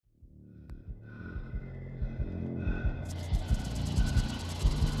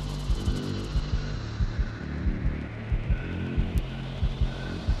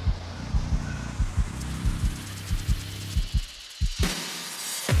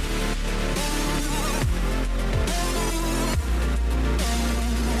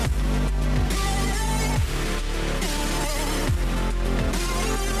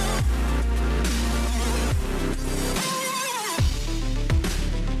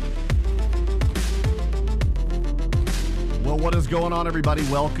Well, what is going on, everybody?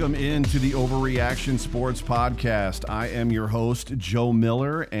 Welcome into the Overreaction Sports Podcast. I am your host, Joe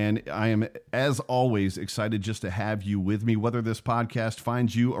Miller, and I am, as always, excited just to have you with me, whether this podcast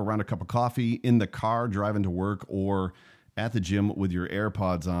finds you around a cup of coffee, in the car, driving to work, or at the gym with your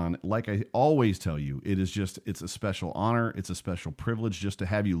AirPods on. Like I always tell you, it's a special honor. It's a special privilege just to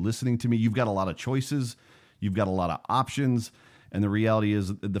have you listening to me. You've got a lot of choices. You've got a lot of options. And the reality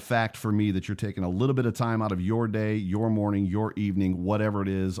is the fact for me that you're taking a little bit of time out of your day, your morning, your evening, whatever it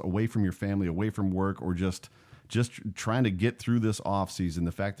is, away from your family, away from work, or just trying to get through this off season.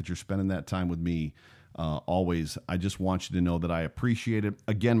 The fact that you're spending that time with me, always, I just want you to know that I appreciate it.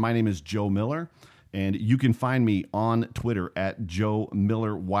 Again, my name is Joe Miller, and you can find me on Twitter at Joe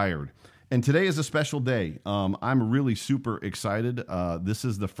Miller Wired. And today is a special day. I'm really super excited. This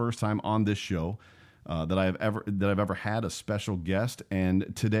is the first time on this show that I've ever had a special guest.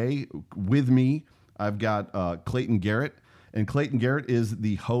 And today with me, I've got Clayton Garrett. And Clayton Garrett is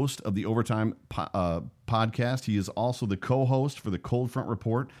the host of the Overtime podcast. He is also the co-host for the Cold Front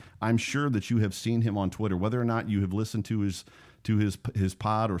Report. I'm sure that you have seen him on Twitter, whether or not you have listened to his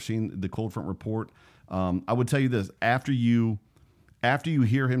pod or seen the Cold Front Report. I would tell you this: after you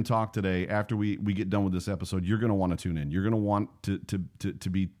hear him talk today, after we get done with this episode, you're going to want to tune in. You're going to want to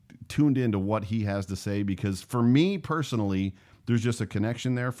be tuned into what he has to say, because for me personally, there's just a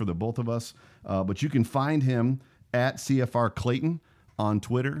connection there for the both of us. But you can find him at CFR Clayton on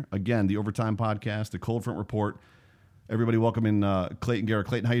Twitter. Again, the Overtime Podcast, the Cold Front Report. Everybody, welcome in Clayton Garrett.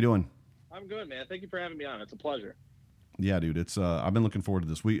 Clayton, how you doing? I'm good, man. Thank you for having me on. It's a pleasure. Yeah, dude. It's I've been looking forward to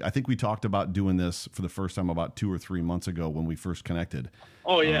this. I think we talked about doing this for the first time about 2 or 3 months ago when we first connected.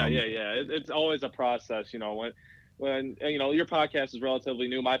 Oh yeah, yeah. It's always a process, when your podcast is relatively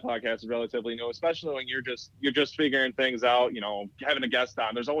new, my podcast is relatively new, especially when you're just figuring things out. Having a guest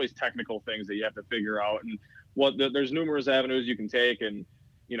on, there's always technical things that you have to figure out, and there's numerous avenues you can take, and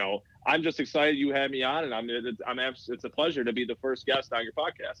I'm just excited you had me on, and it's a pleasure to be the first guest on your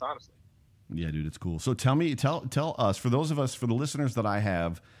podcast, honestly. Yeah, dude, it's cool. So tell us, for the listeners that I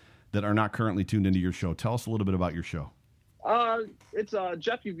have that are not currently tuned into your show, tell us a little bit about your show. It's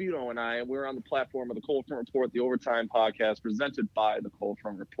Jeff Uvito and we're on the platform of the Cold Front Report, the Overtime Podcast, presented by the Cold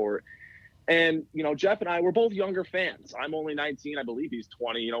Front Report. And, Jeff and I, we're both younger fans. I'm only 19. I believe he's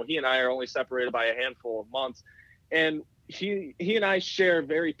 20. He and I are only separated by a handful of months. And he and I share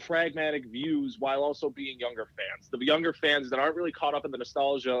very pragmatic views while also being younger fans. The younger fans that aren't really caught up in the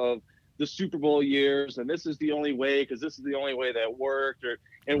nostalgia of the Super Bowl years, and this is the only way because this is the only way that worked,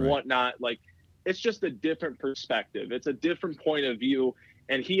 and right, whatnot. Like, it's just a different perspective. It's a different point of view.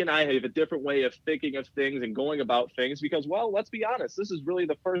 And he and I have a different way of thinking of things and going about things because, well, let's be honest, this is really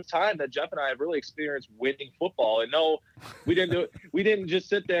the first time that Jeff and I have really experienced winning football. And no, we didn't do it. We didn't just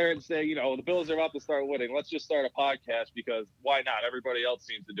sit there and say, the Bills are about to start winning. Let's just start a podcast because why not? Everybody else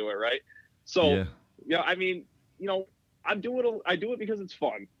seems to do it, right? So, I do it because it's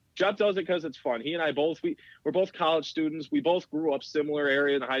fun. Jeff does it because it's fun. He and I we're both college students. We both grew up similar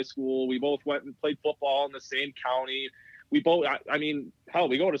area in high school. We both went and played football in the same county. We both,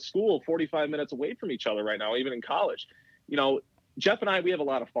 we go to school 45 minutes away from each other right now, even in college. Jeff and I, we have a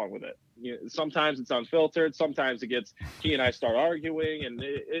lot of fun with it. Sometimes it's unfiltered. Sometimes he and I start arguing. And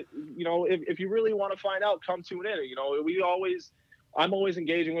if you really want to find out, come tune in. I'm always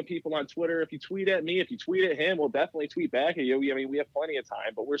engaging with people on Twitter. If you tweet at me, if you tweet at him, we'll definitely tweet back at you. We have plenty of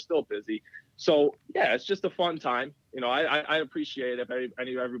time, but we're still busy. So yeah, it's just a fun time. I appreciate it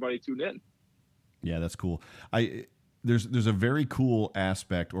if everybody tuned in. Yeah, that's cool. There's a very cool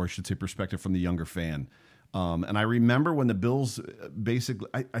aspect, or I should say perspective, from the younger fan. And I remember when the Bills basically,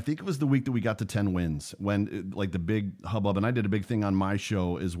 I think it was the week that we got to 10 wins when the big hubbub, and I did a big thing on my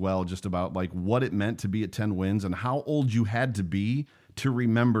show as well, just about what it meant to be at 10 wins and how old you had to be to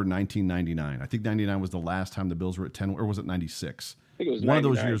remember 1999. I think 99 was the last time the Bills were at 10, or was it 96? I think it was one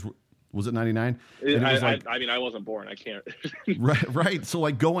 99. of those years. Was it 99? I wasn't born. I can't. Right. So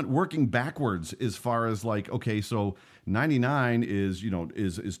working backwards as far as so 99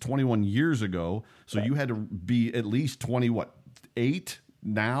 is 21 years ago. So you had to be at least 8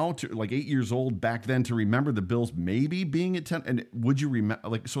 now to 8 years old back then to remember the Bills maybe being at 10. And would you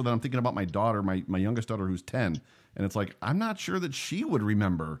remember, so that I'm thinking about my daughter, my youngest daughter who's 10. And it's I'm not sure that she would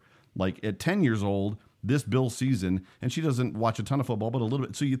remember at 10 years old this Bills season, and she doesn't watch a ton of football, but a little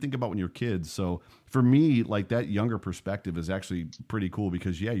bit. So you think about when you're kids. So for me, that younger perspective is actually pretty cool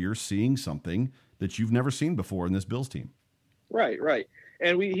because, you're seeing something that you've never seen before in this Bills team. Right.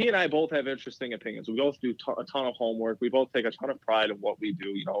 And he and I both have interesting opinions. We both do a ton of homework. We both take a ton of pride in what we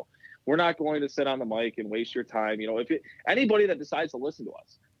do. We're not going to sit on the mic and waste your time. If anybody that decides to listen to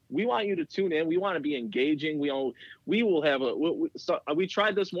us, We want you to tune in. We want to be engaging. We will have we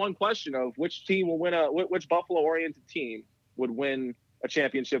tried this one question of which team will win which Buffalo-oriented team would win a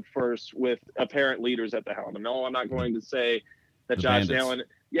championship first with apparent leaders at the helm. And no, I'm not going to say that the Josh Bandits. Allen.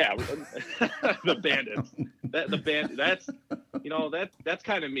 Yeah, the Bandits. That's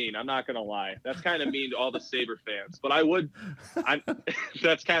kind of mean. I'm not going to lie. That's kind of mean to all the Sabre fans. But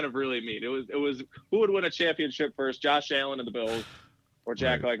that's kind of really mean. It was who would win a championship first, Josh Allen and the Bills or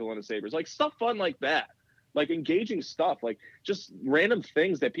Jack Eichel and the Sabres? Like stuff fun like that. Like engaging stuff, like just random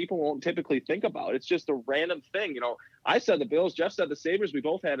things that people won't typically think about. It's just a random thing. I said the Bills, Jeff said the Sabres. We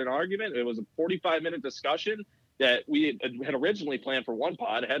both had an argument. It was a 45-minute discussion that we had originally planned for one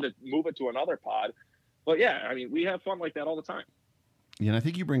pod, had to move it to another pod. But yeah, I mean, we have fun like that all the time. Yeah, and I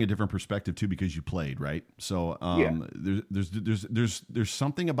think you bring a different perspective too because you played, right? So there's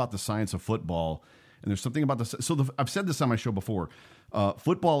something about the science of football, and there's something about I've said this on my show before.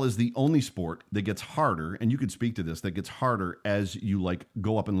 Football is the only sport that gets harder, and you could speak to this, that gets harder as you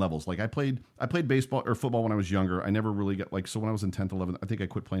go up in levels. Like I played baseball or football when I was younger. I never really got so when I was in 10th, 11th, I think I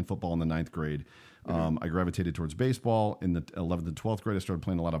quit playing football in the 9th grade. I gravitated towards baseball. In the 11th and 12th grade, I started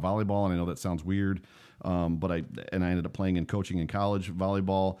playing a lot of volleyball, and I know that sounds weird, but I ended up playing and coaching in college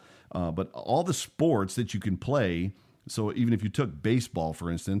volleyball. But all the sports that you can play. So even if you took baseball, for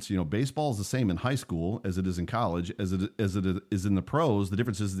instance, baseball is the same in high school as it is in college, as it is in the pros. The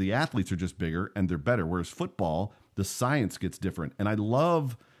difference is the athletes are just bigger and they're better. Whereas football, the science gets different. And I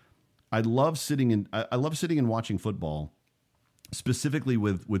love sitting and watching football, specifically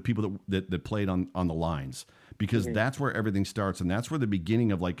with people that played on the lines, because that's where everything starts, and that's where the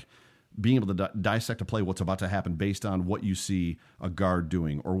beginning of being able to dissect a play, what's about to happen based on what you see a guard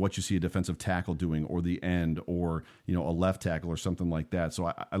doing or what you see a defensive tackle doing or the end or, a left tackle or something like that. So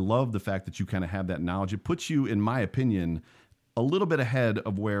I love the fact that you kind of have that knowledge. It puts you, in my opinion, a little bit ahead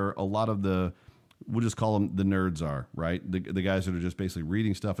of where a lot of we'll just call them the nerds are, right? The guys that are just basically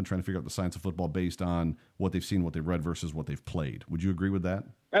reading stuff and trying to figure out the science of football based on what they've seen, what they've read versus what they've played. Would you agree with that?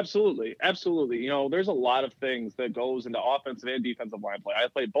 Absolutely. Absolutely. There's a lot of things that goes into offensive and defensive line play. I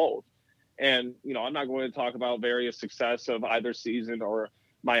played both. And, I'm not going to talk about various success of either season or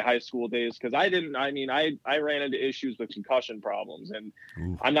my high school days because I ran into issues with concussion problems. And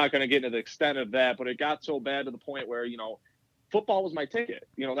I'm not going to get into the extent of that, but it got so bad to the point where, football was my ticket.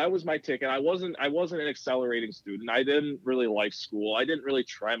 That was my ticket. I wasn't an accelerating student. I didn't really like school. I didn't really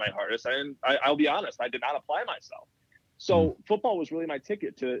try my hardest. I'll be honest, I did not apply myself. So football was really my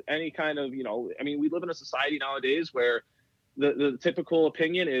ticket to any kind of, we live in a society nowadays where the typical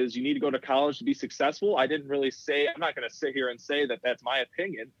opinion is you need to go to college to be successful. I'm not going to sit here and say that that's my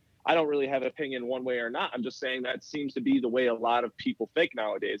opinion. I don't really have an opinion one way or not. I'm just saying that seems to be the way a lot of people think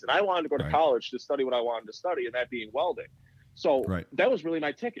nowadays. And I wanted to go to college to study what I wanted to study, and that being welding. So that was really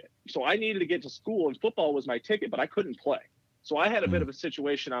my ticket. So I needed to get to school, and football was my ticket, but I couldn't play. So I had a bit of a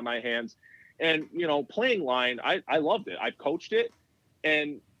situation on my hands. And, playing line, I loved it. I coached it.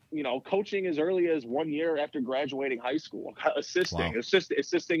 And, coaching as early as 1 year after graduating high school,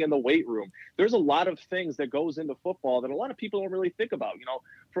 assisting in the weight room. There's a lot of things that goes into football that a lot of people don't really think about.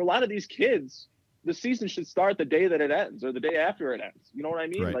 For a lot of these kids, the season should start the day that it ends or the day after it ends. You know what I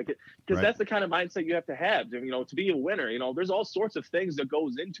mean? Because that's the kind of mindset you have to have, to be a winner. There's all sorts of things that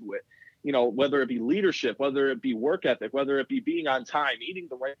goes into it. Whether it be leadership, whether it be work ethic, whether it be being on time, eating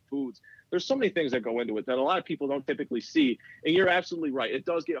the right foods. There's so many things that go into it that a lot of people don't typically see. And you're absolutely right. It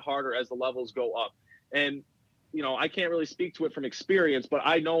does get harder as the levels go up. And, I can't really speak to it from experience, but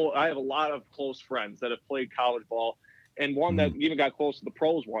I know I have a lot of close friends that have played college ball and one that even got close to the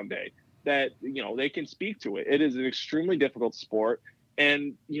pros one day that, they can speak to it. It is an extremely difficult sport.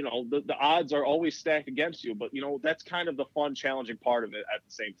 And, the odds are always stacked against you. But, that's kind of the fun, challenging part of it at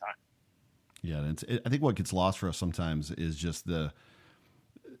the same time. Yeah, I think what gets lost for us sometimes is just the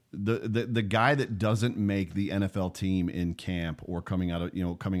guy that doesn't make the NFL team in camp or coming out of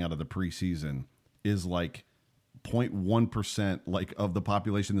the preseason is 0.1% of the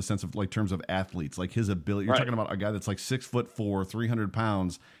population in the sense of terms of athletes, his ability. You're talking about a guy that's 6'4", 300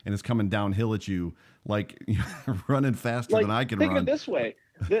 pounds, and is coming downhill at you running faster than I can run. Think of it this way: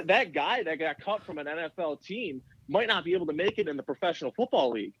 that guy that got cut from an NFL team might not be able to make it in the professional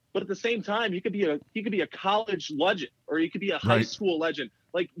football league, but at the same time, he could be a college legend, or he could be a high school legend.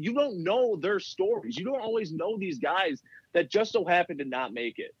 You don't know their stories. You don't always know these guys that just so happen to not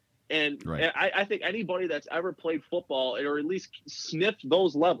make it. And I think anybody that's ever played football or at least sniffed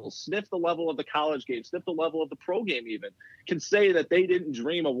those levels, sniffed the level of the college game, sniffed the level of the pro game even, can say that they didn't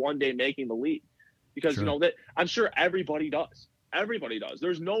dream of one day making the league. Because, that I'm sure everybody does. Everybody does.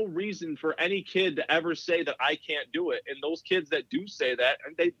 There's no reason for any kid to ever say that I can't do it. And those kids that do say that,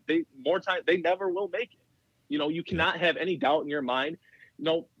 and they more time, they never will make it. You cannot have any doubt in your mind.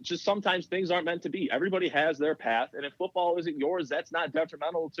 Just sometimes things aren't meant to be. Everybody has their path. And if football isn't yours, that's not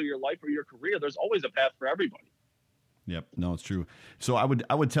detrimental to your life or your career. There's always a path for everybody. Yep. No, it's true. So I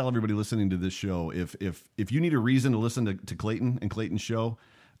would tell everybody listening to this show, if you need a reason to listen to Clayton and Clayton's show,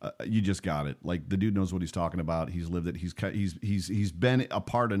 you just got it. Like, the dude knows what he's talking about. He's lived it. He's been a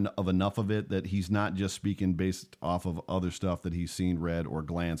part of enough of it that he's not just speaking based off of other stuff that he's seen, read, or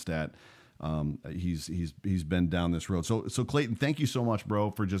glanced at. He's been down this road. So Clayton, thank you so much,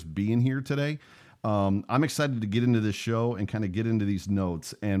 bro, for just being here today. I'm excited to get into this show and kind of get into these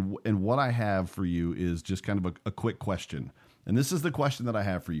notes. And what I have for you is just kind of a quick question. And this is the question that I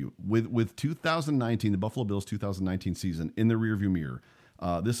have for you. With 2019, the Buffalo Bills 2019 season in the rearview mirror,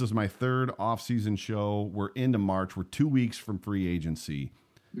 this is my third off-season show. We're into March. We're 2 weeks from free agency.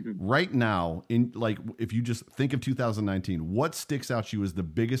 Mm-hmm. Right now, if you just think of 2019, what sticks out to you as the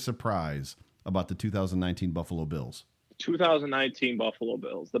biggest surprise about the 2019 Buffalo Bills? 2019 Buffalo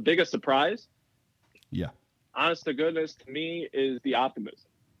Bills. The biggest surprise? Yeah. Honest to goodness, to me, is the optimism.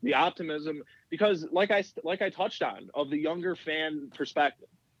 The optimism, because like I touched on, of the younger fan perspective,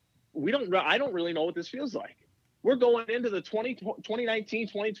 I don't really know what this feels like. We're going into the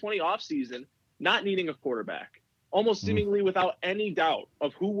 2019-2020 offseason not needing a quarterback, almost seemingly without any doubt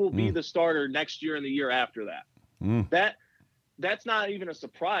of who will be the starter next year and the year after that. That's not even a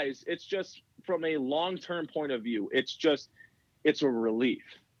surprise. It's just from a long-term point of view, it's a relief,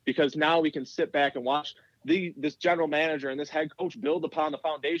 because now we can sit back and watch this general manager and this head coach build upon the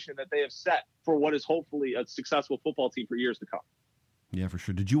foundation that they have set for what is hopefully a successful football team for years to come. Yeah, for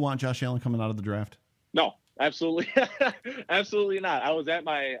sure. Did you want Josh Allen coming out of the draft? No, absolutely. Absolutely not. I was at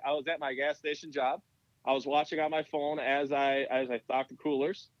my gas station job. I was watching on my phone as I stocked the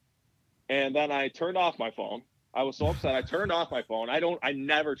coolers, and then I turned off my phone. I was so upset. I turned off my phone. I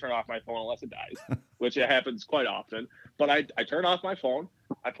never turn off my phone unless it dies, which it happens quite often. But I turned off my phone.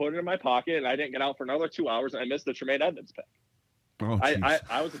 I put it in my pocket, and I didn't get out for another 2 hours, and I missed the Tremaine Edmonds pick. Oh,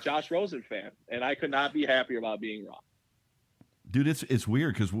 I was a Josh Rosen fan, and I could not be happier about being wrong. Dude, it's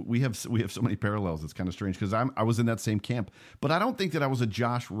weird because we have so many parallels. It's kind of strange because I was in that same camp, but I don't think that I was a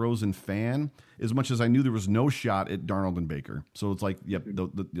Josh Rosen fan as much as I knew there was no shot at Darnold and Baker. So it's like, yep,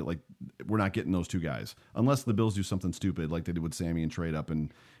 like we're not getting those two guys unless the Bills do something stupid like they did with Sammy and trade up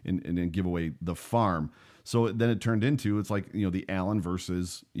and give away the farm. So then it turned into, it's like, the Allen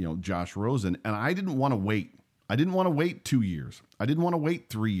versus Josh Rosen, and I didn't want to wait. I didn't want to wait 2 years. I didn't want to wait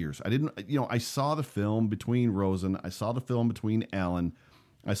 3 years. I saw the film between Rosen. I saw the film between Allen.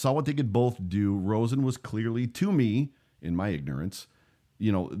 I saw what they could both do. Rosen was clearly, to me, in my ignorance,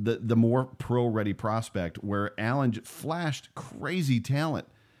 the more pro-ready prospect, where Allen flashed crazy talent.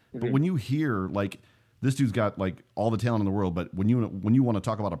 Mm-hmm. But when you hear, this dude's got, all the talent in the world, but when you want to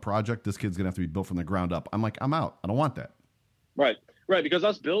talk about a project, this kid's going to have to be built from the ground up. I'm like, I'm out. I don't want that. Right, because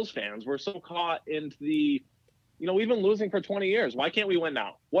us Bills fans, we're so caught into the... we've been losing for 20 years. Why can't we win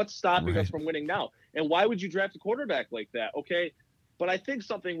now? What's stopping us from winning now? And why would you draft a quarterback like that? Okay. But I think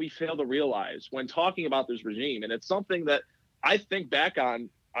something we fail to realize when talking about this regime, and it's something that I think back on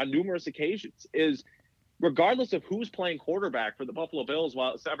numerous occasions, is regardless of who's playing quarterback for the Buffalo Bills,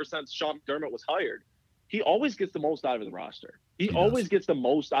 ever since Sean McDermott was hired, he always gets the most out of the roster. He always gets the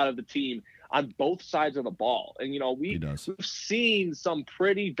most out of the team on both sides of the ball. And, we've seen some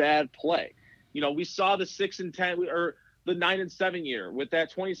pretty bad play. We saw the 6-10 or the 9-7 year with that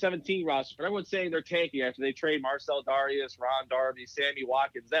 2017 roster. Everyone's saying they're tanking after they trade Marcel Darius, Ron Darby, Sammy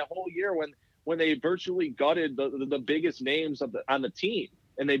Watkins. That whole year when they virtually gutted the biggest names on the team,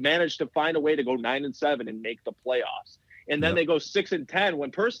 and they managed to find a way to go 9-7 and make the playoffs. And then they go 6-10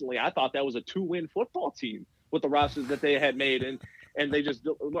 when personally I thought that was a 2-win football team with the rosters that they had made. And they just,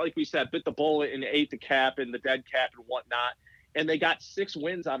 like we said, bit the bullet and ate the cap and the dead cap and whatnot. And they got 6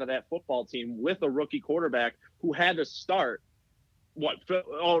 wins out of that football team with a rookie quarterback who had to start.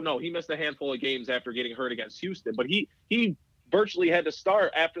 He missed a handful of games after getting hurt against Houston, but he virtually had to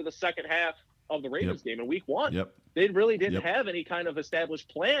start after the second half of the Ravens game in week 1. Yep. They really didn't have any kind of established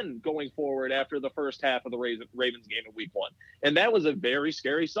plan going forward after the first half of the Ravens game in week 1. And that was a very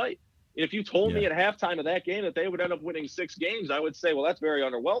scary sight. If you told me at halftime of that game that they would end up winning 6 games, I would say, well, that's very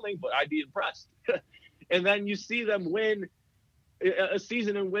underwhelming, but I'd be impressed. And then you see them win a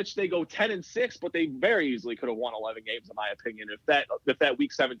season in which they go 10-6, but they very easily could have won 11 games, in my opinion, if that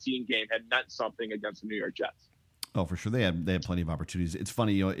week 17 game had meant something against the New York Jets. Oh, for sure. They had plenty of opportunities. It's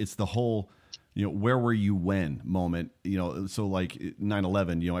funny, it's the whole, where were you when moment, so like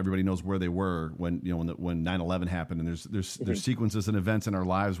 9/11, everybody knows where they were when 9/11 happened, and there's sequences and events in our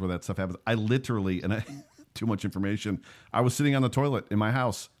lives where that stuff happens. I literally, too much information. I was sitting on the toilet in my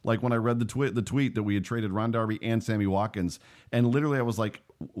house, like when I read the tweet that we had traded Ron Darby and Sammy Watkins, and literally I was like,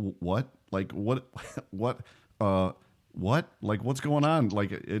 what? Like what? What? Like what's going on?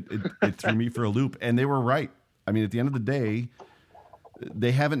 Like it threw me for a loop, and they were right. I mean, at the end of the day,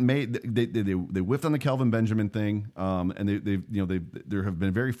 they haven't made they whiffed on the Kelvin Benjamin thing, and there have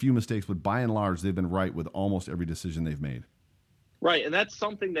been very few mistakes, but by and large, they've been right with almost every decision they've made. Right, and that's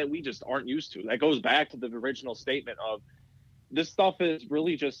something that we just aren't used to. That goes back to the original statement of this stuff is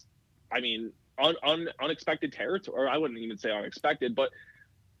really just, I mean, unexpected territory. Or I wouldn't even say unexpected, but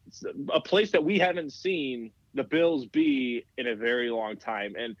it's a place that we haven't seen the Bills be in a very long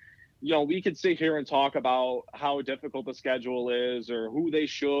time. And we could sit here and talk about how difficult the schedule is or who they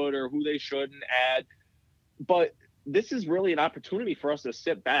should or who they shouldn't add. But this is really an opportunity for us to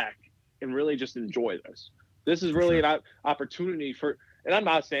sit back and really just enjoy this. This is really an opportunity and I'm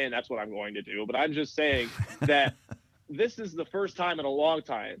not saying that's what I'm going to do, but I'm just saying that this is the first time in a long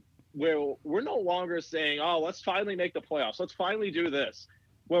time where we're no longer saying, oh, let's finally make the playoffs. Let's finally do this.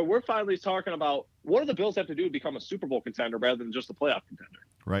 Where we're finally talking about what do the Bills have to do to become a Super Bowl contender rather than just a playoff contender.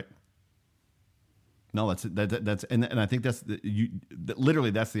 Right. No, that's and I think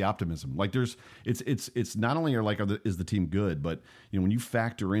literally that's the optimism. Like it's not only is the team good, but when you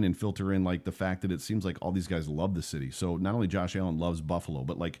factor in and filter in like the fact that it seems like all these guys love the city. So not only Josh Allen loves Buffalo,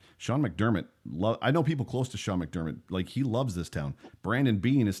 but like Sean McDermott, I know people close to Sean McDermott, like he loves this town. Brandon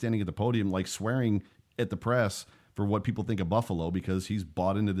Beane is standing at the podium like swearing at the press for what people think of Buffalo because he's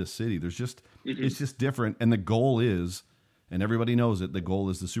bought into this city. There's just it's just different, and the goal is. And everybody knows it. The goal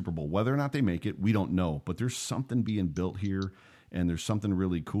is the Super Bowl. Whether or not they make it, we don't know. But there's something being built here, and there's something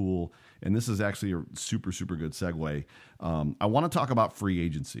really cool. And this is actually a super, super good segue. I want to talk about free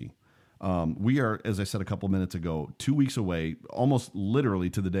agency. We are, as I said a couple minutes ago, 2 weeks away, almost literally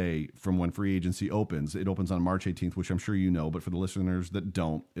to the day from when free agency opens. It opens on March 18th, which I'm sure you know. But for the listeners that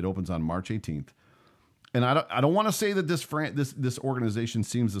don't, it opens on March 18th. And I don't want to say that this organization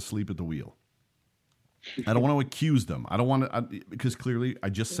seems asleep at the wheel. I don't want to accuse them. I don't want to, because clearly, I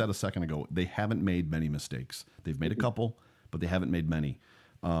just said a second ago, they haven't made many mistakes. They've made a couple, but they haven't made many.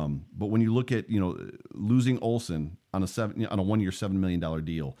 But when you look at losing Olsen on a 1-year $7 million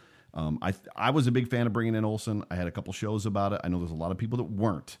deal, I was a big fan of bringing in Olsen. I had a couple shows about it. I know there's a lot of people that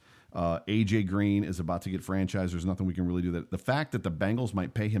weren't. AJ Green is about to get franchised. There's nothing we can really do. That the fact that the Bengals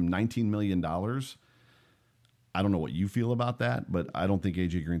might pay him $19 million. I don't know what you feel about that, but I don't think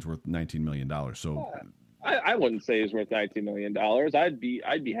AJ Green's worth $19 million. So I wouldn't say he's worth $19 million. I'd be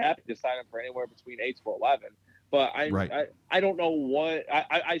happy to sign him for anywhere between 8 to 11. But I don't know what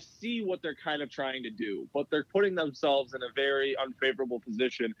I see what they're kind of trying to do, but they're putting themselves in a very unfavorable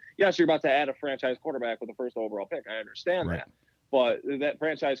position. Yes, you're about to add a franchise quarterback with the first overall pick. I understand that. But that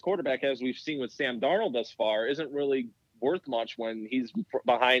franchise quarterback, as we've seen with Sam Darnold thus far, isn't really worth much when he's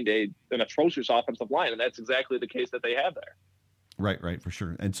behind an atrocious offensive line, and that's exactly the case that they have there. Right, for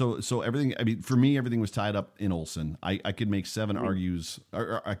sure. And so everything. I mean, for me, everything was tied up in Olsen. I could make seven arguments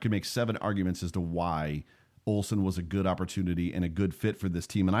as to why Olsen was a good opportunity and a good fit for this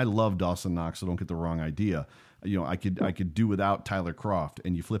team. And I love Dawson Knox, so don't get the wrong idea. I could do without Tyler Kroft,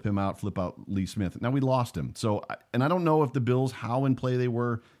 and you flip out Lee Smith. Now we lost him. So, and I don't know if the Bills, how in play they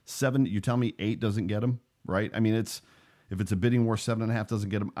were. 7, you tell me 8 doesn't get him, right? I mean, if it's a bidding war, 7.5 doesn't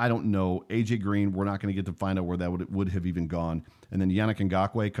get him. I don't know. AJ Green, we're not going to get to find out where that would have even gone. And then Yannick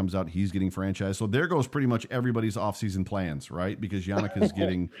Ngakoue comes out, he's getting franchised. So there goes pretty much everybody's offseason plans, right? Because Yannick is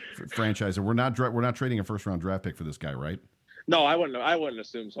getting franchised, and we're not trading a first-round draft pick for this guy, right? No, I wouldn't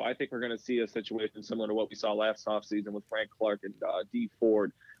assume so. I think we're going to see a situation similar to what we saw last offseason with Frank Clark and Dee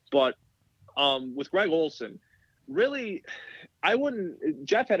Ford. But with Greg Olsen, really,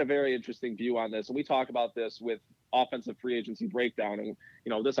 Jeff had a very interesting view on this, and we talk about this with offensive free agency breakdown,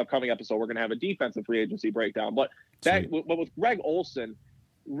 and this upcoming episode we're going to have a defensive free agency breakdown. But with Greg Olsen,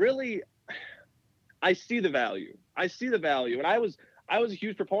 really, I see the value, and I was a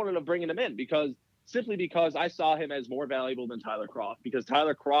huge proponent of bringing him in because I saw him as more valuable than Tyler Kroft. Because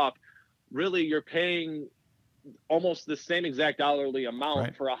Tyler Kroft, really, you're paying almost the same exact hourly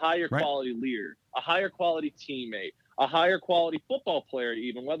amount for a higher quality leader, a higher quality teammate, a higher quality football player,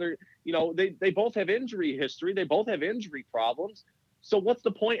 even whether, they both have injury history. They both have injury problems. So what's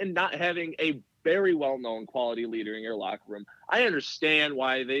the point in not having a very well-known quality leader in your locker room? I understand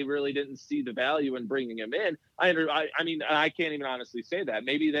why they really didn't see the value in bringing him in. I mean, I can't even honestly say that.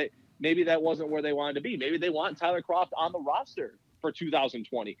 Maybe maybe that wasn't where they wanted to be. Maybe they want Tyler Kroft on the roster for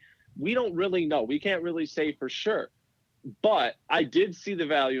 2020. We don't really know. We can't really say for sure. But I did see the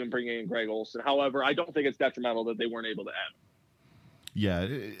value in bringing in Greg Olsen. However, I don't think it's detrimental that they weren't able to add him. Yeah.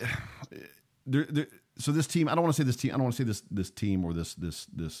 So this team, I don't want to say this team. I don't want to say this team or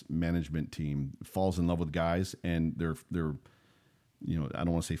this management team falls in love with guys, and they're I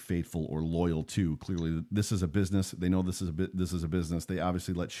don't want to say faithful or loyal to. Clearly, this is a business. They know this is a business. They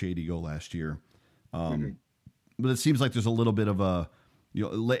obviously let Shady go last year, but it seems like there's a little bit of a.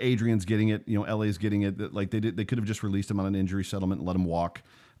 Adrian's getting it. LA's getting it. Like they could have just released him on an injury settlement and let him walk,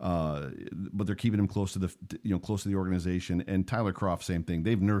 but they're keeping him close to the organization. And Tyler Kroft, same thing.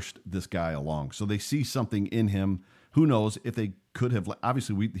 They've nursed this guy along, so they see something in him. Who knows if they could have?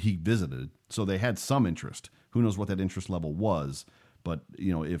 Obviously, he visited, so they had some interest. Who knows what that interest level was? But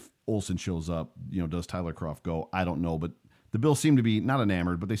if Olsen shows up, does Tyler Kroft go? I don't know. But the Bills seem to be not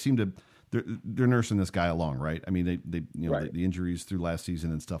enamored, but they seem to. They're nursing this guy along, right? I mean, they right. the injuries through last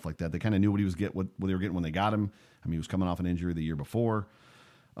season and stuff like that. They kind of knew what they were getting when they got him. I mean, he was coming off an injury the year before.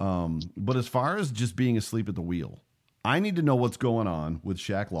 But as far as just being asleep at the wheel, I need to know what's going on with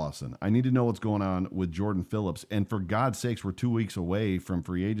Shaq Lawson. I need to know what's going on with Jordan Phillips. And for God's sakes, we're 2 weeks away from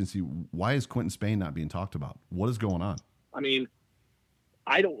free agency. Why is Quentin Spain not being talked about? What is going on? I mean,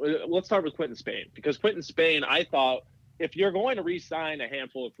 let's start with Quentin Spain, because Quentin Spain, I thought, if you're going to re-sign a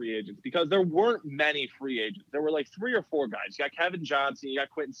handful of free agents, because there weren't many free agents. There were like 3 or 4 guys. You got Kevin Johnson, you got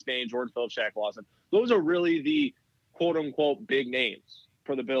Quentin Spain, Jordan Phillips, Shaq Lawson. Those are really the quote-unquote big names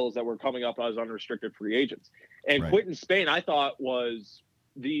for the Bills that were coming up as unrestricted free agents. And right. Quentin Spain, I thought, was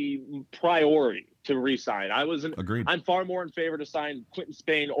the priority to re-sign. Agreed. I'm far more in favor to sign Quentin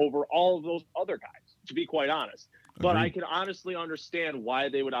Spain over all of those other guys, to be quite honest. Agreed. But I can honestly understand why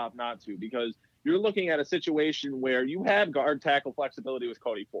they would opt not to, because you're looking at a situation where you have guard tackle flexibility with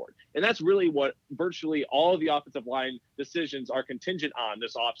Cody Ford. And that's really what virtually all of the offensive line decisions are contingent on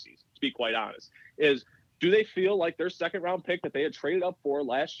this offseason, to be quite honest, is do they feel like their second round pick that they had traded up for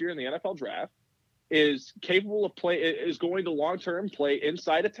last year in the NFL draft is capable of is going to long-term play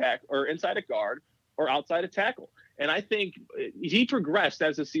inside attack or inside a guard or outside a tackle? And I think he progressed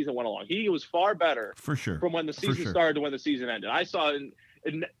as the season went along. He was far better for sure from when the season started to when the season ended. I saw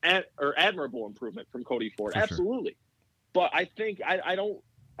an admirable improvement from Cody Ford. Absolutely. Sure. But I think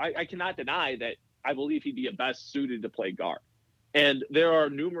I cannot deny that I believe he'd be best suited to play guard. And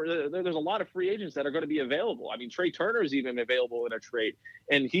there's a lot of free agents that are going to be available. I mean, Trey Turner is even available in a trade,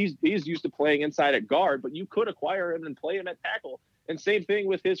 and he's used to playing inside at guard, but you could acquire him and play him at tackle. And same thing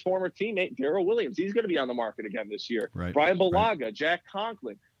with his former teammate, Darrell Williams. He's going to be on the market again this year. Right. Brian Bulaga, right. Jack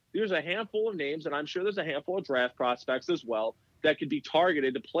Conklin. There's a handful of names, and I'm sure there's a handful of draft prospects as well that could be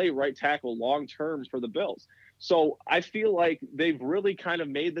targeted to play right tackle long-term for the Bills. So I feel like they've really kind of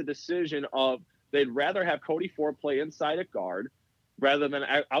made the decision of they'd rather have Cody Ford play inside at guard rather than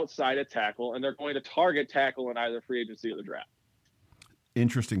outside at tackle, and they're going to target tackle in either free agency or the draft.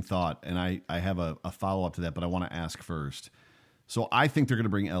 Interesting thought, and I have a follow-up to that, but I want to ask first. So I think they're going to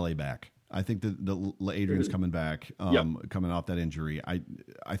bring LA back. I think that Adrian's coming back, coming off that injury.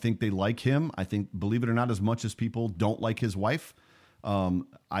 I think they like him. I think, believe it or not, as much as people don't like his wife,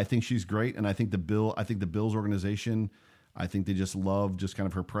 I think she's great, and I think the Bills organization, I think they just love just kind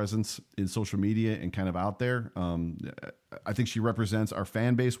of her presence in social media and kind of out there. I think she represents our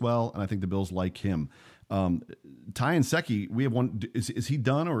fan base well, and I think the Bills like him. Ty Nsekhe, we have one. Is he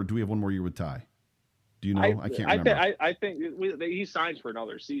done, or do we have one more year with Ty? Do you know? I can't remember. I think he signed for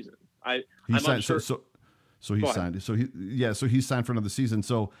another season. He signed. Sure. So he signed. So he's signed for another season.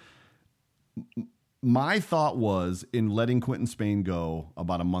 So my thought was in letting Quentin Spain go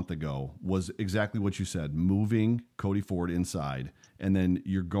about a month ago was exactly what you said, moving Cody Ford inside. And then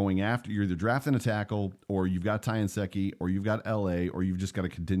you're either drafting a tackle, or you've got Ty Nsekhe, or you've got LA, or you've just got a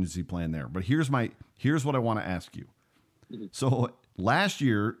contingency plan there. But here's what I want to ask you. Mm-hmm. So last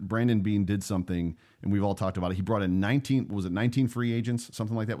year, Brandon Beane did something, and we've all talked about it. He brought in 19 free agents?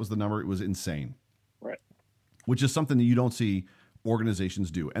 Something like that was the number. It was insane. Right. Which is something that you don't see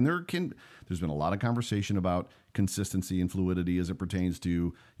organizations do. And there's been a lot of conversation about consistency and fluidity as it pertains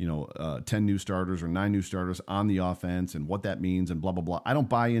to 10 new starters or 9 new starters on the offense and what that means and blah, blah, blah. I don't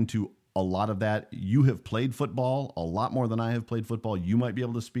buy into a lot of that. You have played football a lot more than I have played football. You might be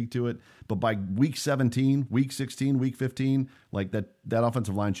able to speak to it. But by week 17, week 16, week 15, like that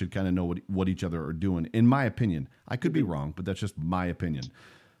offensive line should kind of know what each other are doing, in my opinion. I could be wrong, but that's just my opinion.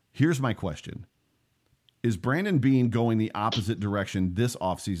 Here's my question. Is Brandon Beane going the opposite direction this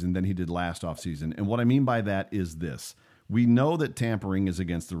offseason than he did last offseason? And what I mean by that is this. We know that tampering is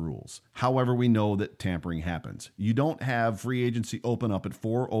against the rules. However, we know that tampering happens. You don't have free agency open up at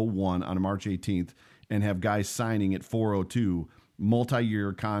 4:01 on March 18th and have guys signing at 4:02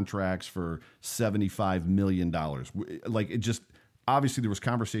 multi-year contracts for $75 million. Like, it just, obviously there was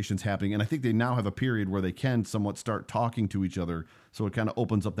conversations happening, and I think they now have a period where they can somewhat start talking to each other. So it kind of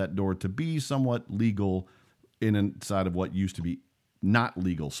opens up that door to be somewhat legal inside of what used to be not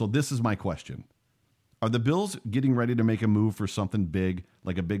legal. So this is my question. Are the Bills getting ready to make a move for something big,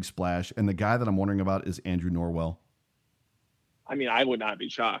 like a big splash? And the guy that I'm wondering about is Andrew Norwell. I mean, I would not be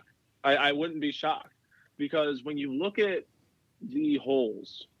shocked. I wouldn't be shocked, because when you look at the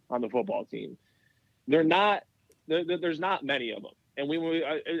holes on the football team, there's not many of them. And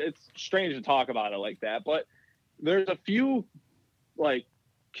it's strange to talk about it like that, but there's a few like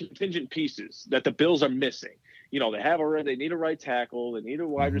contingent pieces that the Bills are missing. You know, they need a right tackle, they need a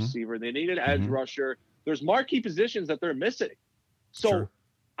wide receiver, they need an edge rusher. There's marquee positions that they're missing. So sure.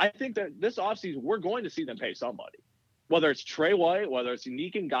 I think that this offseason, we're going to see them pay somebody. Whether it's Trey White, whether it's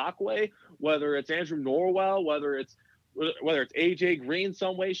Yannick Ngakoue, whether it's Andrew Norwell, whether it's AJ Green,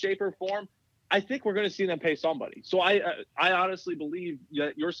 some way, shape, or form, I think we're going to see them pay somebody. So I honestly believe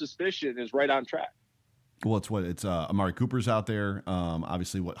that your suspicion is right on track. Well, it's Amari Cooper's out there.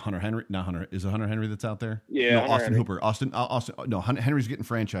 Obviously, Hunter Henry? Not Hunter. Is it Hunter Henry that's out there? Yeah, no, Austin Hooper. Austin. No, Hunter Henry's getting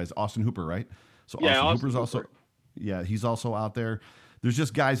franchised. Austin Hooper, right? So yeah, Austin Hooper's also. Yeah, he's also out there. There's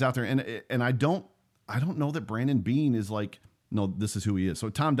just guys out there, and I don't know that Brandon Beane is like, no, this is who he is. So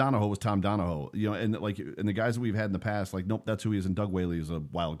Tom Donahoe was Tom Donahoe, and the guys that we've had in the past, like, nope, that's who he is. And Doug Whaley is a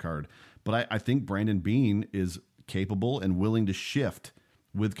wild card. But I think Brandon Beane is capable and willing to shift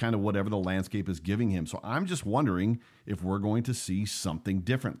with kind of whatever the landscape is giving him. So I'm just wondering if we're going to see something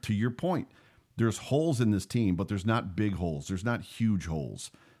different. To your point, there's holes in this team, but there's not big holes. There's not huge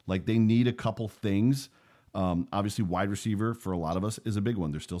holes. Like, they need a couple things. Obviously, wide receiver for a lot of us is a big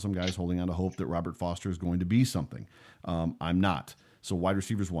one. There's still some guys holding on to hope that Robert Foster is going to be something. I'm not. So wide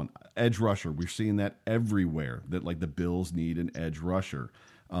receiver's one. Edge rusher, we're seeing that everywhere, that like the Bills need an edge rusher.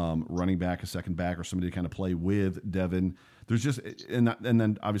 Running back, a second back, or somebody to kind of play with Devin. There's just, and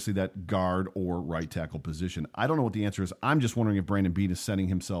then obviously that guard or right tackle position. I don't know what the answer is. I'm just wondering if Brandon Beane is setting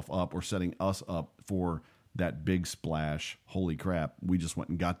himself up or setting us up for that big splash. Holy crap, we just went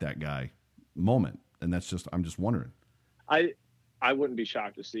and got that guy moment. And I'm just wondering. I wouldn't be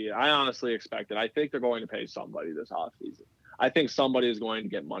shocked to see it. I honestly expect it. I think they're going to pay somebody this offseason. I think somebody is going to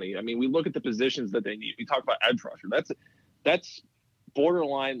get money. I mean, we look at the positions that they need. We talk about edge rusher. That's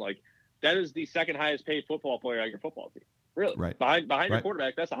borderline, like, that is the second highest paid football player on your football team. Really. Right. Behind your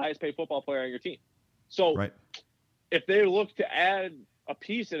quarterback, that's the highest paid football player on your team. So if they look to add a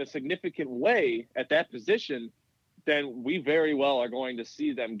piece in a significant way at that position, then we very well are going to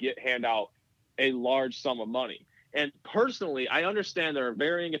see them hand out a large sum of money. And personally, I understand there are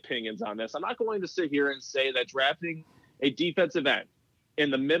varying opinions on this. I'm not going to sit here and say that drafting a defensive end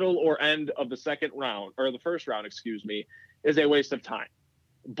in the middle or end of the second round, or the first round, is a waste of time.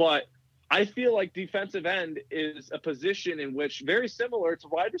 But I feel like defensive end is a position in which, very similar to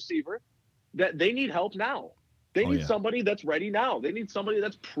wide receiver, that they need help now. They need somebody that's ready now. They need somebody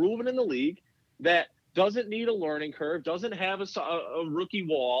that's proven in the league, that doesn't need a learning curve, doesn't have a rookie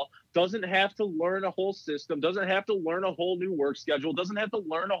wall, doesn't have to learn a whole system, doesn't have to learn a whole new work schedule, doesn't have to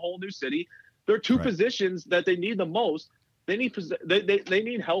learn a whole new city. There are two positions that they need the most. They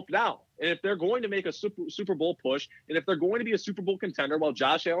need help now. And if they're going to make a Super Bowl push, and if they're going to be a Super Bowl contender while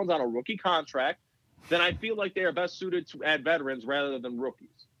Josh Allen's on a rookie contract, then I feel like they are best suited to add veterans rather than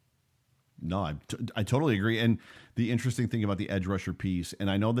rookies. No, I totally agree. And the interesting thing about the edge rusher piece, and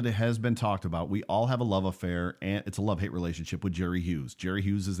I know that it has been talked about, we all have a love affair, and it's a love-hate relationship with Jerry Hughes. Jerry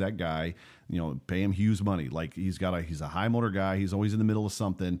Hughes is that guy, pay him Hughes money. Like, he's a high motor guy. He's always in the middle of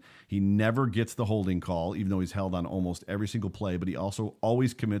something. He never gets the holding call, even though he's held on almost every single play, but he also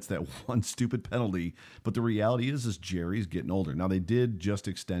always commits that one stupid penalty. But the reality is Jerry's getting older. Now, they did just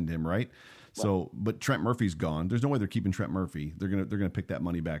extend him, right? So, but Trent Murphy's gone. There's no way they're keeping Trent Murphy. They're gonna pick that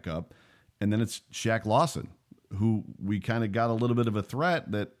money back up. And then it's Shaq Lawson, who we kind of got a little bit of a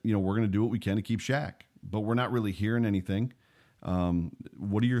threat that, we're going to do what we can to keep Shaq, but we're not really hearing anything.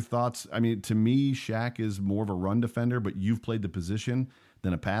 What are your thoughts? I mean, to me, Shaq is more of a run defender, but you've played the position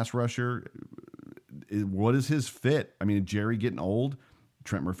than a pass rusher. What is his fit? I mean, Jerry getting old,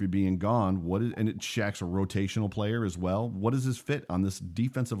 Trent Murphy being gone, Shaq's a rotational player as well. What is his fit on this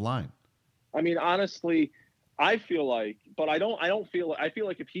defensive line? I mean, honestly, I feel like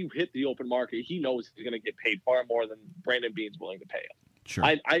if he hit the open market, he knows he's going to get paid far more than Brandon Beane's willing to pay him. Sure.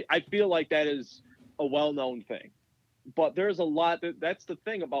 I feel like that is a well-known thing. But there's a lot. That's the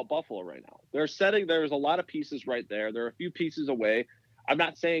thing about Buffalo right now. There's a lot of pieces right there. They're a few pieces away. I'm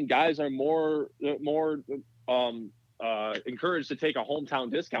not saying guys are more encouraged to take a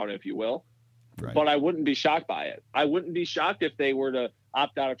hometown discount, if you will. Right. But I wouldn't be shocked by it. I wouldn't be shocked if they were to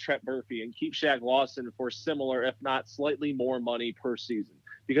opt out of Trent Murphy and keep Shaq Lawson for similar, if not slightly more money per season.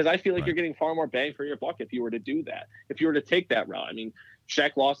 Because I feel like you're getting far more bang for your buck if you were to do that. If you were to take that route. I mean,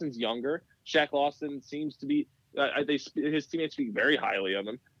 Shaq Lawson's younger. Shaq Lawson seems to be his teammates speak very highly of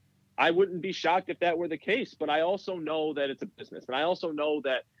him. I wouldn't be shocked if that were the case, but I also know that it's a business. And I also know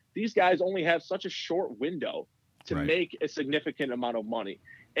that these guys only have such a short window to make a significant amount of money.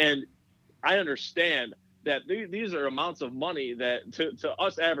 And I understand that these are amounts of money that to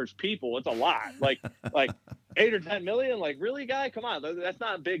us average people, it's a lot. Like 8 or 10 million. Like, really, guy? Come on, that's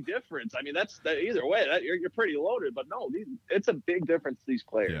not a big difference. I mean, either way, you're pretty loaded. But no, it's a big difference to these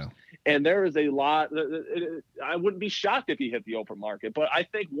players. Yeah. And there is a lot. I wouldn't be shocked if he hit the open market. But I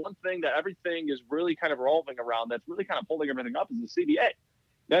think one thing that everything is really kind of revolving around, that's really kind of holding everything up, is the CBA.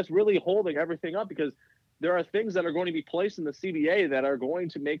 That's really holding everything up, because there are things that are going to be placed in the CBA that are going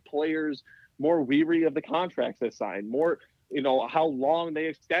to make players more weary of the contracts they sign, more, how long they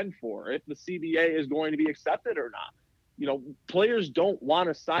extend for, if the CBA is going to be accepted or not. Players don't want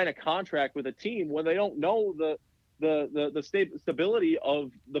to sign a contract with a team when they don't know the stability of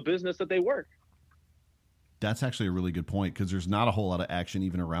the business that they work. That's actually a really good point, because there's not a whole lot of action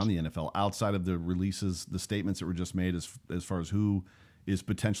even around the NFL outside of the releases, the statements that were just made as far as who is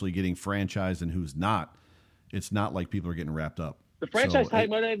potentially getting franchised and who's not. It's not like people are getting wrapped up. The franchise tag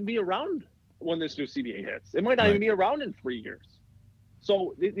might not even be around when this new CBA hits. It might not even be around in 3 years.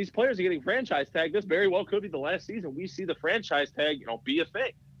 So these players are getting franchise tagged. This very well could be the last season we see the franchise tag, be a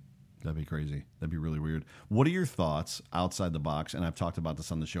thing. That'd be crazy. That'd be really weird. What are your thoughts outside the box? And I've talked about this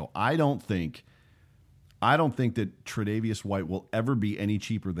on the show. I don't think that Tre'Davious White will ever be any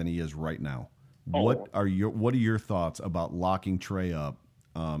cheaper than he is right now. Oh. What are your thoughts about locking Trey up?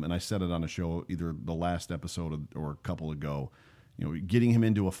 And I said it on a show either the last episode or a couple ago, getting him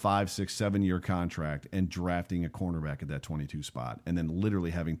into a 5, 6, 7 year contract and drafting a cornerback at that 22 spot, and then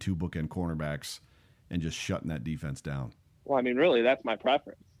literally having 2 bookend cornerbacks and just shutting that defense down. Well, I mean, really, that's my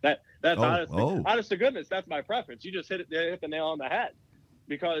preference. That's honest to goodness, that's my preference. You just hit the nail on the head,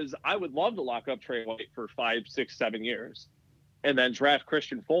 because I would love to lock up Trey White for 5, 6, 7 years and then draft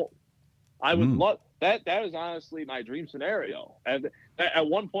Christian Fulton. I would love that. That is honestly my dream scenario. And at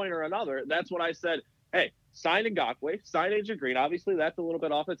one point or another, that's what I said. Hey, sign Ngakoue, sign AJ Green. Obviously, that's a little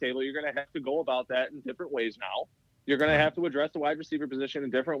bit off the table. You're going to have to go about that in different ways now. You're going to have to address the wide receiver position in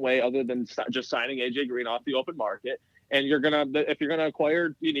a different way other than just signing AJ Green off the open market. And if you're going to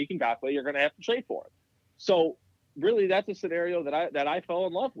acquire Unique Ngakoue, you're going to have to trade for him. So really, that's a scenario that I fell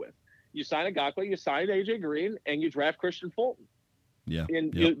in love with. You sign Ngakoue, you sign AJ Green, and you draft Christian Fulton. Yeah.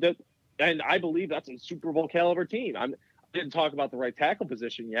 And I believe that's a Super Bowl caliber team. I didn't talk about the right tackle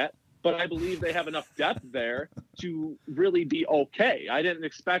position yet, but I believe they have enough depth there to really be okay. I didn't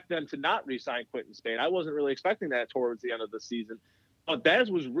expect them to not re-sign Quinton Spain. I wasn't really expecting that towards the end of the season. But that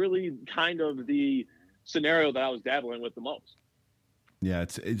was really kind of the scenario that I was dabbling with the most. Yeah,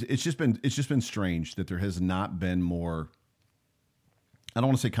 it's just been strange that there has not been more. I don't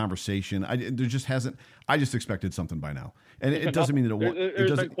want to say conversation. There just hasn't. I just expected something by now, and it doesn't mean that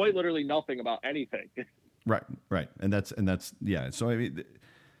there's been quite literally nothing about anything. Right, and that's yeah. So I mean,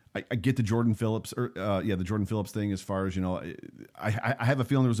 I get the Jordan Phillips the Jordan Phillips thing. As far as I have a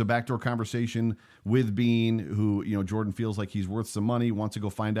feeling there was a backdoor conversation with Bean, who Jordan feels like he's worth some money, wants to go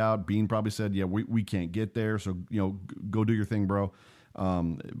find out. Bean probably said, yeah, we can't get there, so go do your thing, bro.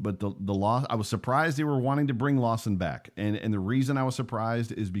 But the loss, I was surprised they were wanting to bring Lawson back. And the reason I was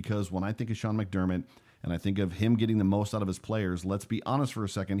surprised is because when I think of Sean McDermott and I think of him getting the most out of his players, let's be honest for a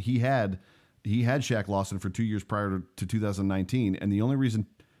second, he had Shaq Lawson for 2 years prior to 2019. And the only reason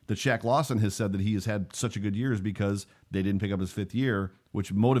that Shaq Lawson has said that he has had such a good year is because they didn't pick up his 5th year,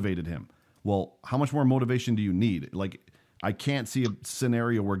 which motivated him. Well, how much more motivation do you need? Like, I can't see a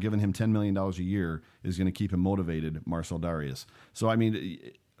scenario where giving him $10 million a year is going to keep him motivated, Marcel Darius. So, I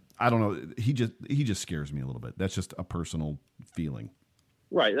mean, I don't know. He just scares me a little bit. That's just a personal feeling.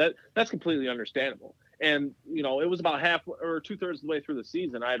 Right. That's completely understandable. And, it was about half or 2/3 of the way through the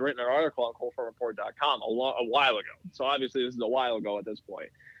season. I had written an article on ColdFrontReport.com a while ago. So, obviously, this is a while ago at this point,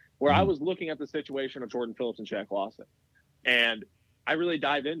 where I was looking at the situation of Jordan Phillips and Shaq Lawson. And I really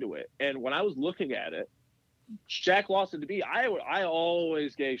dived into it. And when I was looking at it, Shaq Lawson to me, I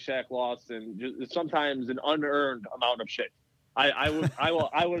always gave Shaq Lawson sometimes an unearned amount of shit. I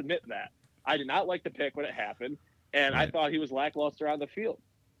will admit that. I did not like the pick when it happened, and right. I thought he was lackluster on the field.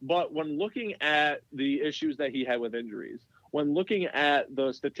 But when looking at the issues that he had with injuries, when looking at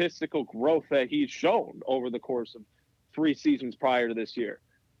the statistical growth that he's shown over the course of 3 seasons prior to this year,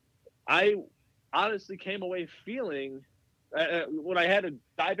 I honestly came away feeling, when I had to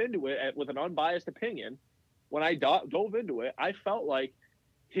dive into it with an unbiased opinion, when I dove into it, I felt like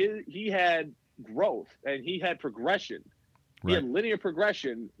he had growth and he had progression. He had linear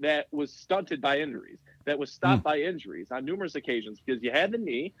progression that was stunted by injuries, that was stopped by injuries on numerous occasions, because you had the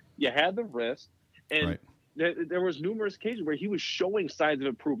knee, you had the wrist, and there was numerous occasions where he was showing signs of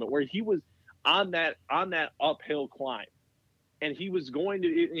improvement, where he was on that uphill climb, and he was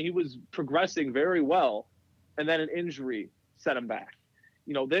progressing very well, and then an injury set him back.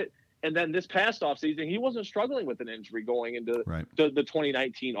 And then this past offseason, he wasn't struggling with an injury going into the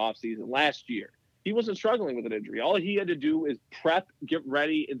 2019 offseason last year. He wasn't struggling with an injury. All he had to do is prep, get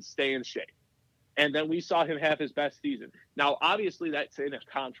ready, and stay in shape. And then we saw him have his best season. Now, obviously, that's in a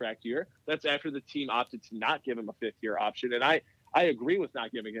contract year. That's after the team opted to not give him a 5th-year option. And I agree with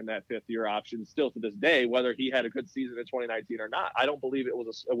not giving him that 5th-year option still to this day, whether he had a good season in 2019 or not. I don't believe it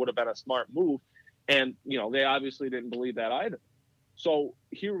would have been a smart move. And, they obviously didn't believe that either. So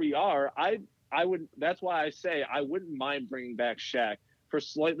here we are. That's why I say I wouldn't mind bringing back Shaq for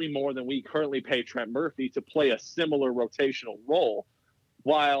slightly more than we currently pay Trent Murphy to play a similar rotational role,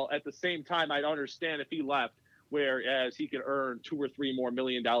 while at the same time I'd understand if he left, whereas he could earn $2 or $3 more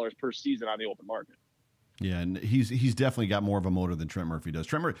million per season on the open market. Yeah, and he's definitely got more of a motor than Trent Murphy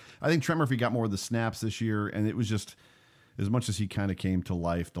does. I think Trent Murphy got more of the snaps this year, and it was just as much as he kind of came to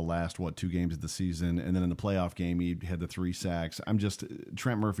life the last 2 games of the season, and then in the playoff game he had the 3 sacks.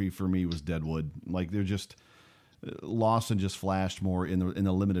 Trent Murphy for me was deadwood. Like, they're just Lawson just flashed more in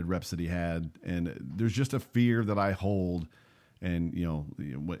the limited reps that he had, and there's just a fear that I hold. And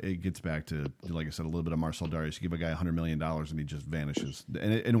it gets back to, like I said, a little bit of Marcel Darius. You give a guy $100 million and he just vanishes.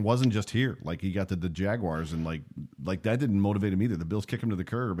 And it wasn't just here. Like, he got the Jaguars, and like that didn't motivate him either. The Bills kick him to the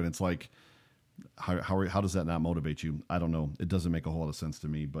curb, and it's like, how does that not motivate you? I don't know. It doesn't make a whole lot of sense to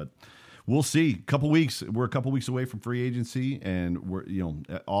me, but we'll see. We're a couple weeks away from free agency, and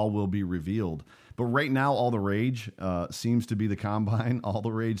all will be revealed. But right now, all the rage seems to be the combine. All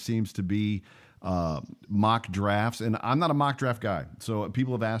the rage seems to be mock drafts, and I'm not a mock draft guy. So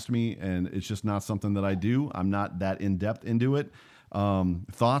people have asked me, and it's just not something that I do. I'm not that in depth into it.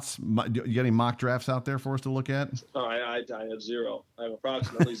 Thoughts? You got any mock drafts out there for us to look at? Oh, I have zero. I have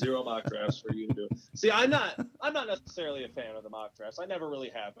approximately 0 mock drafts for you to do. See, I'm not necessarily a fan of the mock drafts. I never really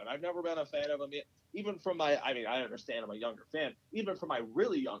have been. I've never been a fan of them. Even from I understand I'm a younger fan. Even from my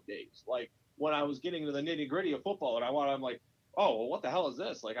really young days, like when I was getting to the nitty gritty of football, and I'm like, oh, well, what the hell is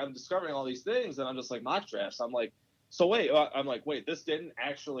this? Like, I'm discovering all these things, and I'm just like, mock drafts. I'm like, so wait, this didn't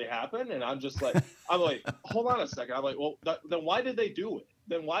actually happen? And I'm like, hold on a second. I'm like, well, then why did they do it?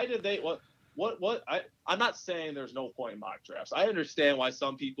 Then why did they, what? I'm not saying there's no point in mock drafts. I understand why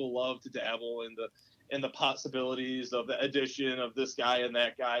some people love to dabble in the possibilities of the addition of this guy and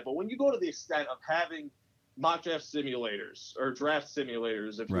that guy. But when you go to the extent of having mock draft simulators or draft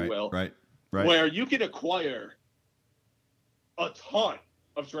simulators, if you will, right. where you can acquire a ton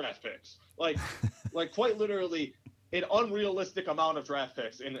of draft picks, like quite literally an unrealistic amount of draft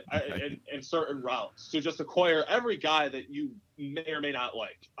picks in certain rounds to just acquire every guy that you may or may not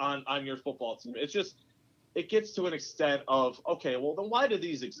like on your football team. It gets to an extent of, okay, well, then why do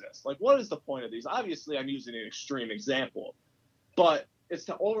these exist? Like, what is the point of these? Obviously, I'm using an extreme example, but it's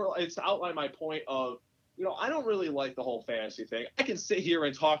to outline my point of, I don't really like the whole fantasy thing. I can sit here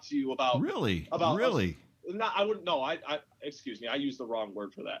and talk to you about really. I wouldn't. No, excuse me. I used the wrong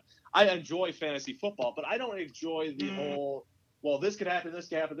word for that. I enjoy fantasy football, but I don't enjoy the whole. Well, this could happen, this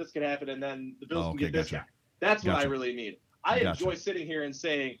could happen, this could happen, and then the Bills can get this guy. That's what I really mean. I enjoy sitting here and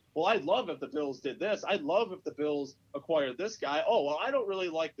saying, well, I'd love if the Bills did this. I'd love if the Bills acquired this guy. Oh, well, I don't really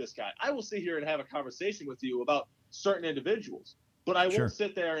like this guy. I will sit here and have a conversation with you about certain individuals, but I won't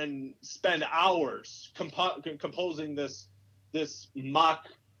sit there and spend hours composing this mock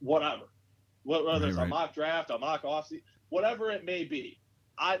whatever. Whether it's a mock draft, a mock offseason, whatever it may be.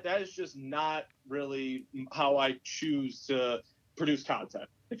 That is just not really how I choose to produce content,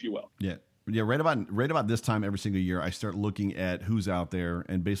 if you will. Yeah. Right about this time every single year, I start looking at who's out there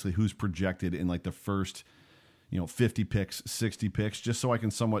and basically who's projected in like the first, 50 picks, 60 picks, just so I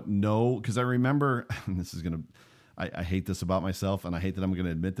can somewhat know. Because I remember, I hate this about myself, and I hate that I'm going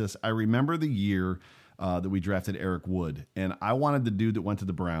to admit this. I remember the year that we drafted Eric Wood, and I wanted the dude that went to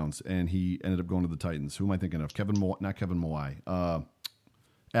the Browns, and he ended up going to the Titans. Who am I thinking of? Not Kevin Mawai.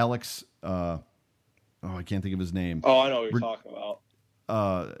 Alex. I can't think of his name. Oh, I know what you're talking about.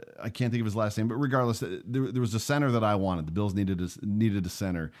 I can't think of his last name, but regardless, there was a center that I wanted. The Bills needed a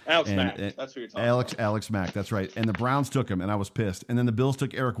center. Alex Mack. That's what you're talking about. Alex Mack. That's right. And the Browns took him, and I was pissed. And then the Bills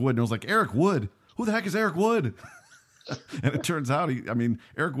took Eric Wood, and I was like, Eric Wood? Who the heck is Eric Wood? And it turns out,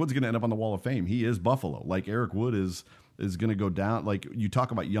 Eric Wood's going to end up on the Wall of Fame. He is Buffalo. Like, Eric Wood is going to go down. Like, you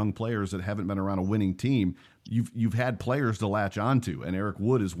talk about young players that haven't been around a winning team. You've had players to latch onto, and Eric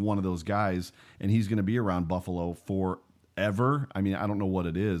Wood is one of those guys, and he's going to be around Buffalo forever. I mean, I don't know what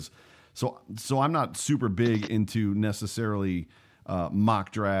it is. So I'm not super big into necessarily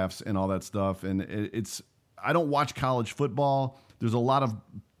mock drafts and all that stuff. And I don't watch college football. There's a lot of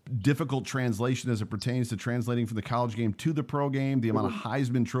difficult translation as it pertains to translating from the college game to the pro game. The amount of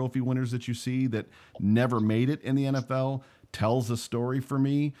Heisman Trophy winners that you see that never made it in the NFL tells a story for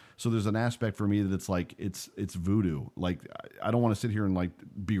me. So there's an aspect for me that it's like it's voodoo. Like, I don't want to sit here and like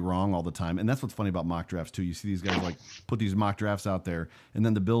be wrong all the time. And that's what's funny about mock drafts too. You see these guys like put these mock drafts out there, and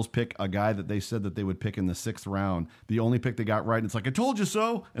then the Bills pick a guy that they said that they would pick in the 6th round, the only pick they got right, and it's like, I told you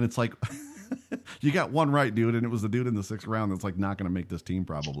so. And it's like, you got one right, dude, and it was the dude in the 6th round that's like not going to make this team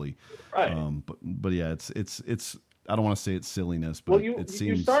probably. Right. But yeah, it's I don't want to say it's silliness, but it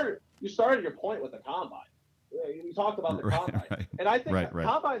seems you started your point with the combine. You talked about the combine, right. And I think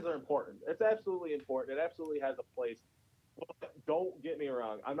combines are important. It's absolutely important. It absolutely has a place. But don't get me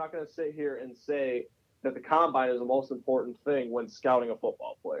wrong. I'm not going to sit here and say that the combine is the most important thing when scouting a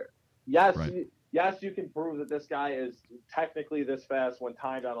football player. Yes, yes, you can prove that this guy is technically this fast when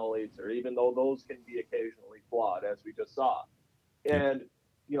timed on a laser, even though those can be occasionally flawed, as we just saw. And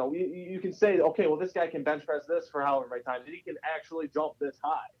you can say, okay, well, this guy can bench press this for however many times, and he can actually jump this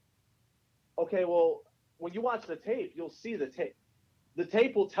high. Okay, well, when you watch the tape, you'll see the tape. The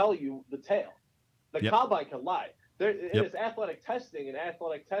tape will tell you the tail. The combine can lie. It is athletic testing, and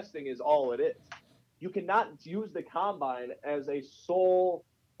athletic testing is all it is. You cannot use the combine as a sole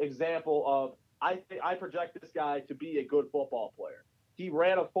example of, I project this guy to be a good football player. He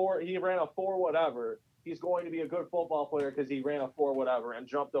ran a 4 whatever. He's going to be a good football player because he ran a 4 whatever and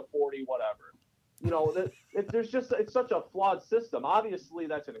jumped a 40 whatever. It's such a flawed system. Obviously,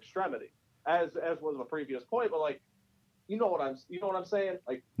 that's an extremity, as was the previous point. But like, you know what I'm saying?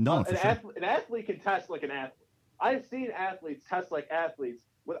 Like, no, an athlete can test like an athlete. I've seen athletes test like athletes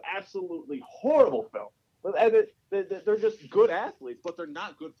with absolutely horrible film. And they're just good athletes, but they're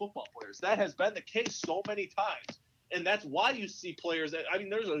not good football players. That has been the case so many times, and that's why you see players.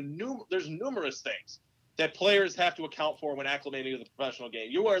 There's numerous things that players have to account for when acclimating to the professional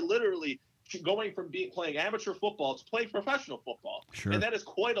game. You are literally going from playing amateur football to playing professional football, sure. And that is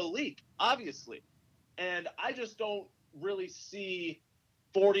quite a leap, obviously. And I just don't really see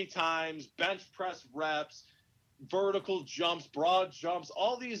 40 times, bench press reps, vertical jumps, broad jumps,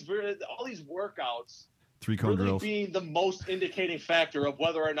 all these workouts. 3-cone really drills being the most indicating factor of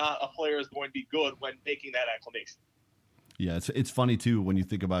whether or not a player is going to be good when making that acclimation. Yeah, it's funny too when you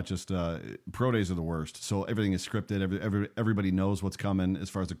think about just pro days are the worst. So everything is scripted. Everybody knows what's coming as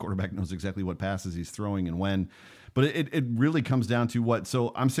far as the quarterback knows exactly what passes he's throwing and when. But it really comes down to what.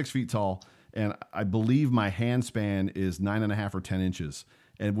 So I'm 6 feet tall, and I believe my hand span is 9.5 or 10 inches.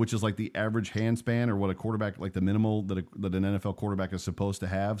 And which is like the average hand span or what a quarterback, like the minimal that an NFL quarterback is supposed to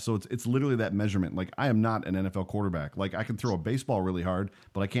have. So it's literally that measurement. Like, I am not an NFL quarterback. Like, I can throw a baseball really hard,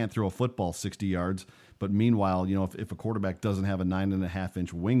 but I can't throw a football 60 yards. But meanwhile, if a quarterback doesn't have a 9.5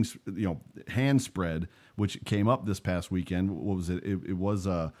 inch wings, hand spread, which came up this past weekend, what was it? It was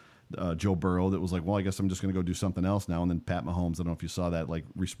Joe Burrow that was like, well, I guess I'm just going to go do something else now. And then Pat Mahomes, I don't know if you saw that, like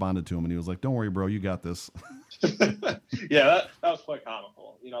responded to him, and he was like, don't worry, bro, you got this. Yeah, that was quite comical.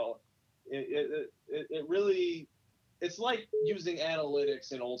 It really, it's like using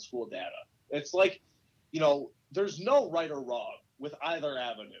analytics in old school data. It's like, there's no right or wrong with either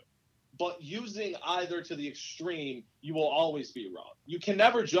avenue, but using either to the extreme, you will always be wrong. You can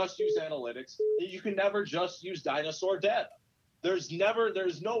never just use analytics. You can never just use dinosaur data. There's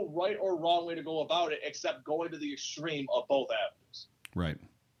no right or wrong way to go about it except going to the extreme of both avenues. Right.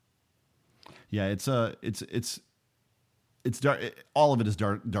 Yeah, it's all of it is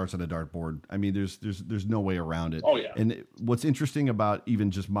darts on a dartboard. I mean, there's no way around it. Oh yeah. And what's interesting about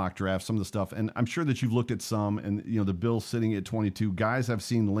even just mock drafts, some of the stuff, and I'm sure that you've looked at some, and the Bills sitting at 22 guys I've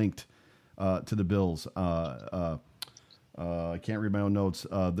seen linked to the Bills. I can't read my own notes.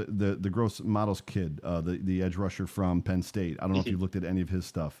 The Gross Matos kid, the edge rusher from Penn State. I don't know if you've looked at any of his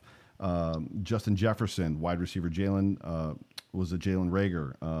stuff. Justin Jefferson, wide receiver. Jalen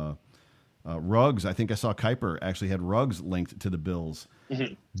Reagor. Ruggs, I think I saw Kuiper actually had Ruggs linked to the Bills.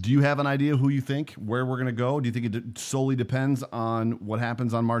 Mm-hmm. Do you have an idea who you think, where we're going to go? Do you think it solely depends on what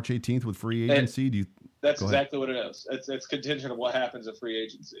happens on March 18th with free agency? That's exactly what it is. It's contingent of what happens at free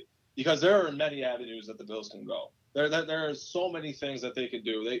agency, because there are many avenues that the Bills can go. There are so many things that they could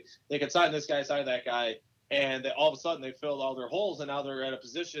do. They could sign this guy, sign that guy, and all of a sudden they filled all their holes, and now they're at a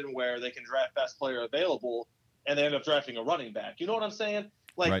position where they can draft best player available, and they end up drafting a running back. You know what I'm saying?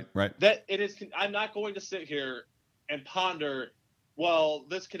 Like right. That it is. I'm not going to sit here and ponder, well,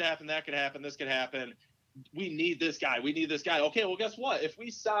 this could happen, that could happen, this could happen. We need this guy. We need this guy. Okay, well, guess what? If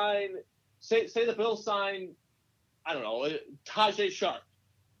we sign, say the Bills sign, I don't know, Tajay Sharp,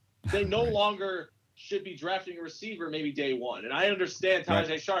 they no longer should be drafting a receiver maybe day one. And I understand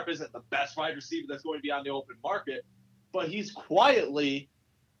Tajay Sharp isn't the best wide receiver that's going to be on the open market, but he's quietly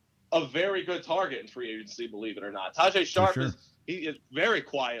a very good target in free agency, believe it or not. Tajay Sharp is very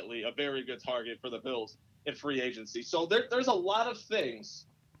quietly a very good target for the Bills in free agency. So there's a lot of things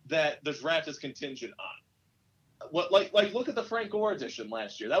that the draft is contingent on. Look at the Frank Gore edition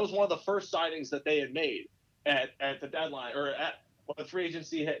last year. That was one of the first signings that they had made at the deadline, or at when the free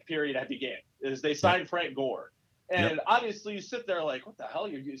agency period had began, is they signed Frank Gore. And obviously you sit there like, what the hell?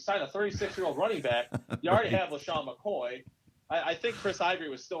 You sign a 36-year-old running back. You already have LaShawn McCoy. I think Chris Ivory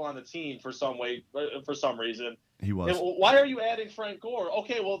was still on the team for some reason. He was. And why are you adding Frank Gore?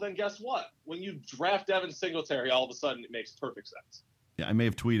 Okay, well then guess what? When you draft Devin Singletary, all of a sudden it makes perfect sense. Yeah, I may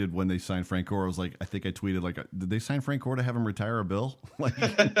have tweeted when they signed Frank Gore. I think I tweeted did they sign Frank Gore to have him retire a bill? Like,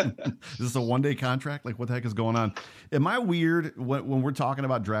 is this a one-day contract? Like, what the heck is going on? Am I weird when we're talking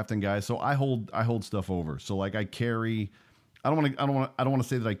about drafting guys? So I hold stuff over. So like I don't want to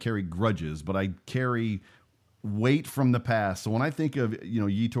say that I carry grudges, but I carry weight from the past. So when I think of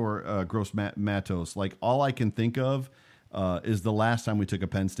Yetur Gross-Matos, like all I can think of is the last time we took a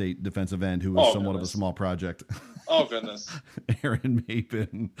Penn State defensive end who was somewhat of a small project. Oh, goodness. Aaron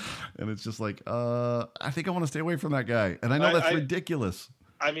Maben. And it's just like, I think I want to stay away from that guy. And I know that's ridiculous.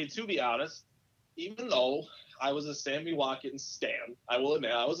 I mean, to be honest, even though I was a Sammy Watkins stan, I will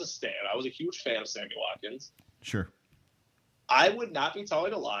admit I was a stan. I was a huge fan of Sammy Watkins. Sure. I would not be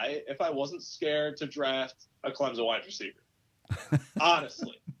telling a lie if I wasn't scared to draft a Clemson wide receiver.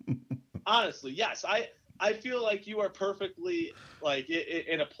 Honestly, yes. I feel like you are perfectly like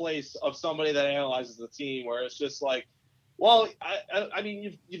in a place of somebody that analyzes the team where it's just like, well, I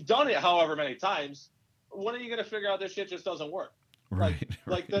mean, you've done it however many times. When are you going to figure out this shit just doesn't work? Right.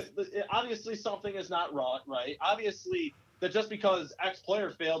 Obviously something is not right. Obviously that just because X player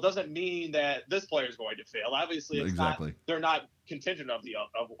failed doesn't mean that this player is going to fail. Obviously it's not. They're not contingent of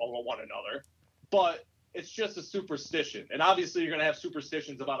one another, but it's just a superstition. And obviously you're going to have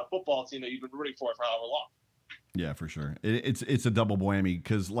superstitions about a football team that you've been rooting for however long. Yeah, for sure. It's a double whammy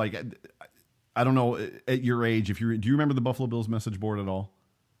because, like, I don't know at your age do you remember the Buffalo Bills message board at all?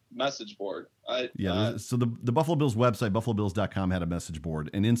 Message board. So the Buffalo Bills website, buffalobills.com, had a message board,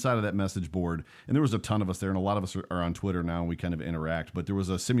 and inside of that message board, and there was a ton of us there, and a lot of us are on Twitter now, and we kind of interact, but there was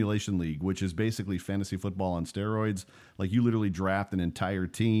a simulation league, which is basically fantasy football on steroids. Like, you literally draft an entire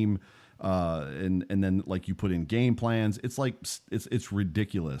team, and then like you put in game plans. It's like it's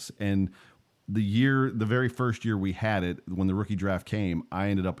ridiculous. And the very first year we had it, when the rookie draft came, I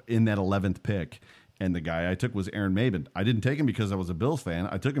ended up in that 11th pick. And the guy I took was Aaron Maben. I didn't take him because I was a Bills fan.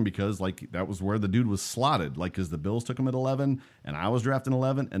 I took him because that was where the dude was slotted. Because the Bills took him at 11, and I was drafting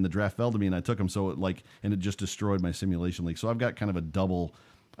 11, and the draft fell to me, and I took him. So and it just destroyed my simulation league. So I've got kind of a double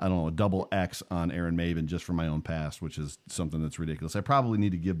X on Aaron Maben just from my own past, which is something that's ridiculous. I probably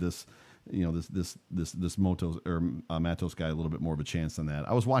need to give this Matos guy a little bit more of a chance than that.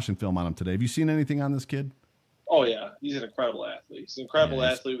 I was watching film on him today. Have you seen anything on this kid? Oh yeah, he's an incredible athlete. He's an incredible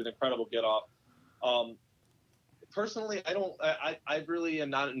athlete with incredible get off. Personally, I really am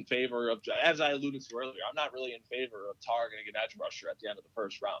not in favor of, as I alluded to earlier, I'm not really in favor of targeting an edge rusher at the end of the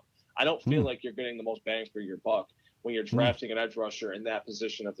first round. I don't feel like you're getting the most bang for your buck when you're drafting an edge rusher in that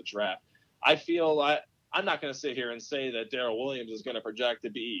position at the draft. I feel I'm not going to sit here and say that Darrell Williams is going to project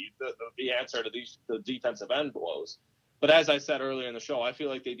to be the answer to the defensive end blows. But as I said earlier in the show, I feel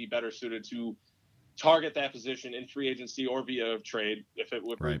like they'd be better suited to target that position in free agency or via trade if it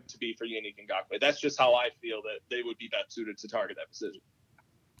would to be for Yannick Ngakoue. That's just how I feel that they would be best suited to target that position.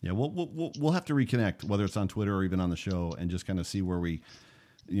 Yeah, we'll have to reconnect, whether it's on Twitter or even on the show, and just kind of see where we,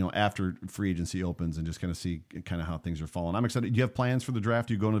 after free agency opens, and just kind of see kind of how things are falling. I'm excited. Do you have plans for the draft?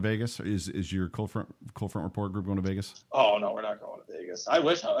 Are you going to Vegas? Is your Cold Front Report group going to Vegas? Oh no, we're not going to Vegas. I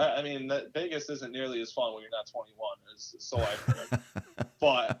wish. I mean, Vegas isn't nearly as fun when you're not 21. So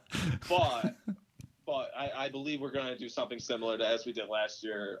But I believe we're going to do something similar to as we did last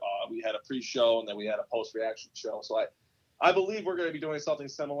year. We had a pre-show and then we had a post-reaction show. So I believe we're going to be doing something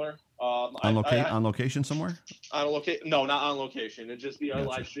similar. On location somewhere? No, not on location. It'd just be our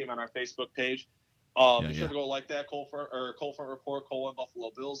live stream on our Facebook page. Be sure to go like that, Cold Front Report,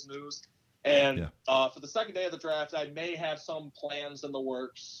 Buffalo Bills News. And for the second day of the draft, I may have some plans in the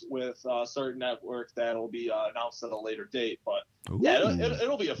works with a certain network that will be announced at a later date. But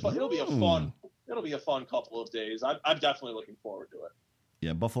it'll be a fun couple of days. I'm definitely looking forward to it.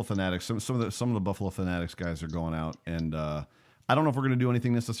 Yeah, Buffalo Fanatics. Some of the Buffalo Fanatics guys are going out, and I don't know if we're going to do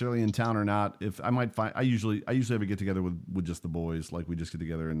anything necessarily in town or not. If I might find, I usually have a get together with just the boys. Like we just get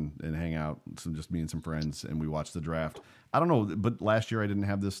together and hang out. Just me and some friends, and we watch the draft. I don't know, but last year I didn't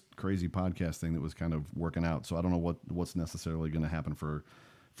have this crazy podcast thing that was kind of working out. So I don't know what's necessarily going to happen for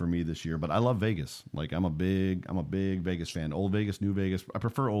me this year. But I love Vegas. Like I'm a big Vegas fan. Old Vegas, New Vegas. I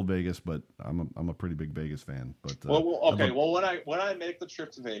prefer Old Vegas, but I'm a pretty big Vegas fan. But when I make the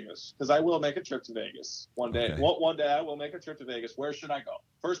trip to Vegas, because I will make a trip to Vegas one day. Okay. One day I will make a trip to Vegas. Where should I go?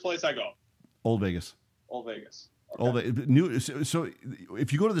 First place I go. Old Vegas. Okay. So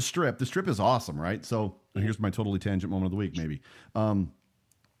if you go to the Strip is awesome, right? So here's my totally tangent moment of the week, maybe.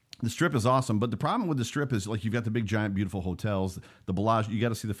 The Strip is awesome, but the problem with the Strip is like you've got the big, giant, beautiful hotels, the Bellagio. You got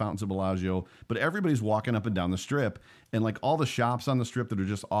to see the fountains of Bellagio, but everybody's walking up and down the Strip, and like all the shops on the Strip that are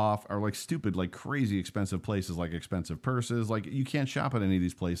just off are like stupid, like crazy expensive places, like expensive purses. Like you can't shop at any of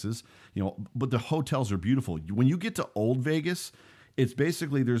these places, But the hotels are beautiful. When you get to Old Vegas, it's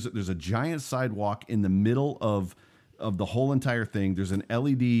basically there's a giant sidewalk in the middle of the whole entire thing. There's an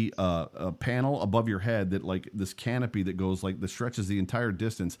LED panel above your head that like this canopy that goes like that stretches the entire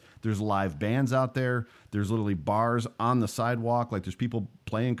distance. There's live bands out there. There's literally bars on the sidewalk. Like there's people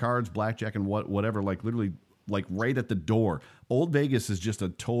playing cards, blackjack, and whatever. Like literally like right at the door. Old Vegas is just a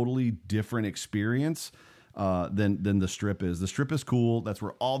totally different experience than the Strip is. The Strip is cool. That's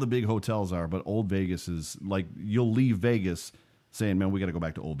where all the big hotels are. But Old Vegas is like you'll leave Vegas saying, man, we got to go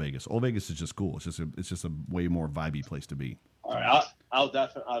back to Old Vegas. Old Vegas is just cool. It's just a way more vibey place to be. All right, I'll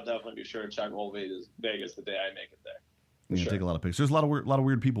definitely be sure to check Old Vegas the day I make it there. Take a lot of pictures. There's a lot of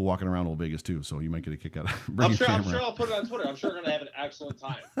weird people walking around Old Vegas too, so you might get a kick out of bringing a camera. I'm sure I'll put it on Twitter. I'm sure I'm going to have an excellent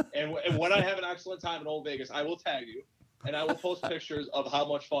time. And when I have an excellent time in Old Vegas, I will tag you, and I will post pictures of how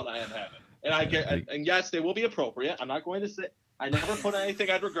much fun I am having. And yes, they will be appropriate. I'm not going to say. I never put anything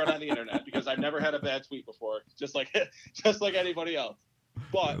I'd regret on the internet because I've never had a bad tweet before, just like anybody else.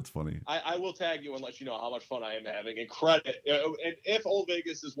 But that's funny. I will tag you and let you know how much fun I am having and credit. And if Old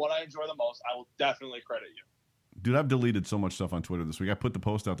Vegas is what I enjoy the most, I will definitely credit you. Dude, I've deleted so much stuff on Twitter this week. I put the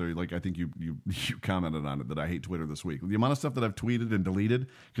post out there, like I think you commented on it, that I hate Twitter this week. The amount of stuff that I've tweeted and deleted,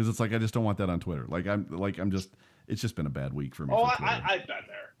 because it's like I just don't want that on Twitter. It's just been a bad week for me. Oh, I've been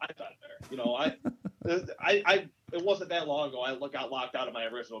there. It wasn't that long ago. I got locked out of my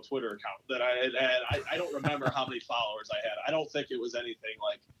original Twitter account that I had. I don't remember how many followers I had. I don't think it was anything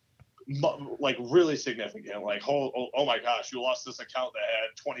like really significant. Like, oh my gosh, you lost this account that had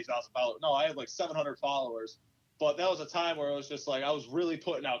 20,000 followers. No, I had like 700 followers. But that was a time where it was just like I was really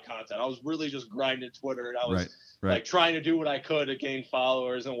putting out content. I was really just grinding Twitter, and I was like trying to do what I could to gain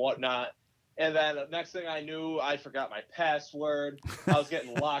followers and whatnot. And then the next thing I knew, I forgot my password. I was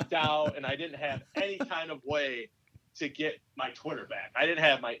getting locked out, and I didn't have any kind of way to get my Twitter back. I didn't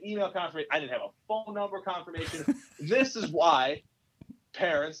have my email confirmation. I didn't have a phone number confirmation. This is why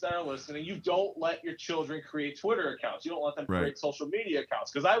parents that are listening, you don't let your children create Twitter accounts. You don't let them create social media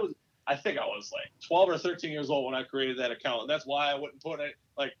accounts. Because I think I was like 12 or 13 years old when I created that account. And that's why I wouldn't put it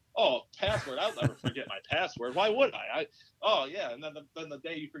like, password. I'll never forget my password. Why would I? And then the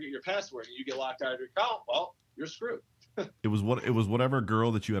day you forget your password and you get locked out of your account, well, you're screwed. It was whatever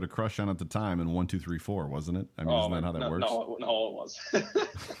girl that you had a crush on at the time in 1, 2, 3, 4, wasn't it? I mean, isn't that how that works? No, it was.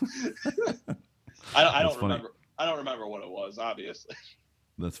 I don't remember. I don't remember what it was, obviously.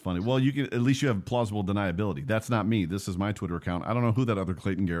 That's funny. Well, at least you have plausible deniability. That's not me. This is my Twitter account. I don't know who that other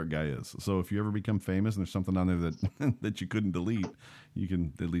Clayton Garrett guy is. So if you ever become famous and there's something on there that you couldn't delete, you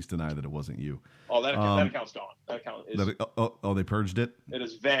can at least deny that it wasn't you. Oh, that account's gone. That account is. They purged it? It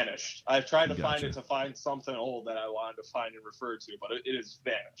has vanished. I've tried to find something old that I wanted to find and refer to, but it is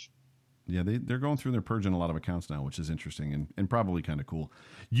vanished. Yeah, they're going through and they're purging a lot of accounts now, which is interesting and probably kind of cool.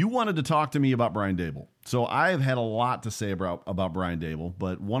 You wanted to talk to me about Brian Daboll. So I've had a lot to say about Brian Daboll,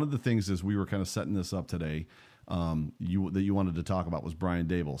 but one of the things is we were kind of setting this up today that you wanted to talk about was Brian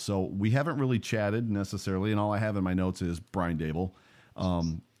Daboll. So we haven't really chatted necessarily, and all I have in my notes is Brian Daboll.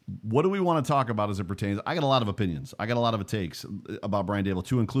 What do we want to talk about as it pertains? I got a lot of opinions. I got a lot of takes about Brian Daboll,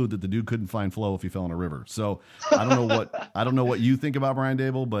 to include that the dude couldn't find flow if he fell in a river. So I don't know what you think about Brian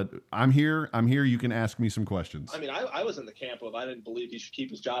Daboll, but I'm here. You can ask me some questions. I mean, I was in the camp of I didn't believe he should keep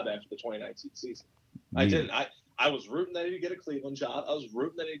his job after the 2019 season. I didn't. I was rooting that he'd get a Cleveland job. I was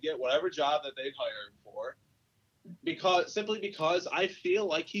rooting that he'd get whatever job that they'd hire him for. simply because I feel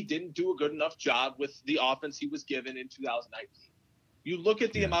like he didn't do a good enough job with the offense he was given in 2019. You look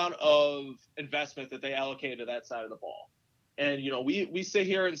at the amount of investment that they allocated to that side of the ball. And, we sit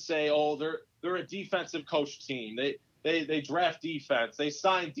here and say, oh, they're a defensive coach team. They draft defense. They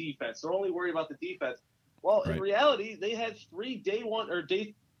sign defense. They're only worried about the defense. Well, in reality, they had 3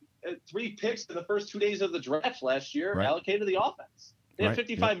 picks in the first 2 days of the draft last year allocated to the offense. They had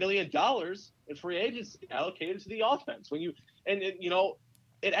 $55 million in free agency allocated to the offense.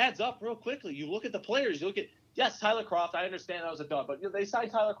 It adds up real quickly. You look at the players. You look at, yes, Tyler Kroft. I understand that was a dud, but they signed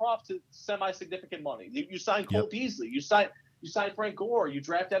Tyler Kroft to semi-significant money. You signed Cole Beasley. You signed Frank Gore. You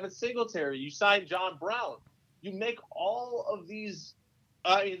draft Evan Singletary. You signed John Brown. You make all of these.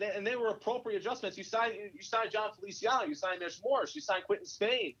 And they were appropriate adjustments. You signed John Feliciano. You signed Mitch Morse. You signed Quentin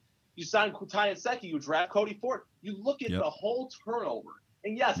Spain. You signed Ty Nsekhe. You draft Cody Ford. You look at the whole turnover.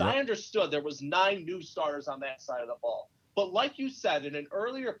 And yes, I understood there was 9 new starters on that side of the ball. But like you said in an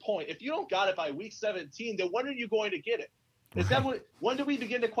earlier point, if you don't got it by week 17, then when are you going to get it? When do we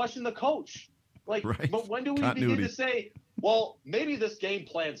begin to question the coach? But when do we begin to say, well, maybe this game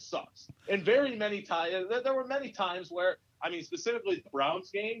plan sucks? And very many times, there were many times where, specifically the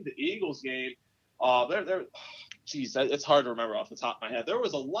Browns game, the Eagles game, it's hard to remember off the top of my head. There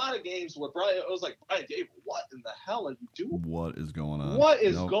was a lot of games where it was like, Brian Dable, what in the hell are you doing? What is going on? What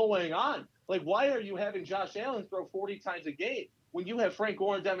is going on? Why are you having Josh Allen throw 40 times a game when you have Frank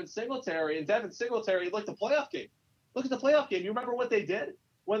Gore and Devin Singletary? And Devin Singletary, the playoff game. Look at the playoff game. You remember what they did?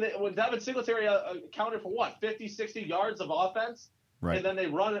 When Devin Singletary accounted for 50, 60 yards of offense, and then they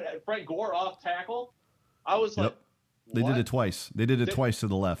run Frank Gore off tackle. I was like, they did it twice. They did it twice to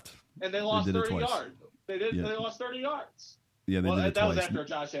the left. And they lost 30 yards. They lost 30 yards. Yeah, they did it that twice. was after a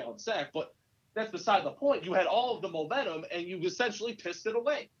Josh Allen sack, but that's beside the point. You had all of the momentum, and you essentially pissed it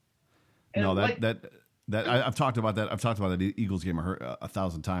away. And I've talked about that. I've talked about that Eagles game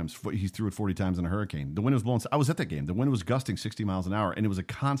 1,000 times. He threw it 40 times in a hurricane. The wind was blowing. I was at that game. The wind was gusting 60 miles an hour, and it was a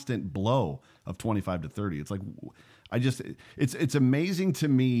constant blow of 25 to 30. It's like, it's amazing to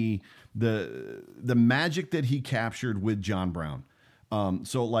me the magic that he captured with John Brown.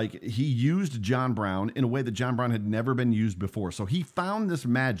 He used John Brown in a way that John Brown had never been used before. So he found this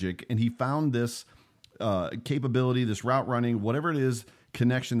magic, and he found this capability, this route running, whatever it is,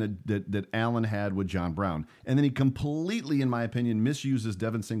 connection that Allen had with John Brown. And then he completely, in my opinion, misuses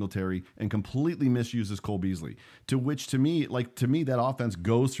Devin Singletary and completely misuses Cole Beasley, to me, that offense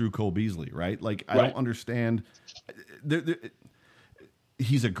goes through Cole Beasley, right? I don't understand.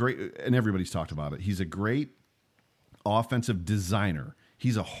 He's a great, and everybody's talked about it. He's a great offensive designer.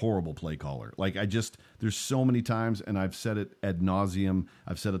 He's a horrible play caller. There's so many times, and I've said it ad nauseum.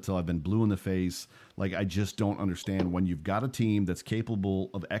 I've said it till I've been blue in the face. I just don't understand when you've got a team that's capable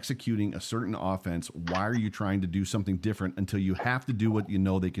of executing a certain offense, why are you trying to do something different until you have to do what you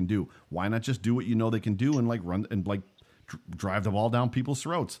know they can do? Why not just do what you know they can do and run and drive the ball down people's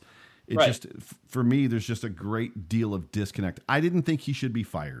throats? Just, for me, there's just a great deal of disconnect. I didn't think he should be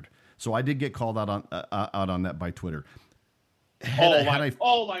fired. So I did get called out on that by Twitter. Oh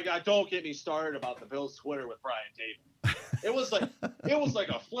my God! Don't get me started about the Bills' Twitter with Brian Dable. It was like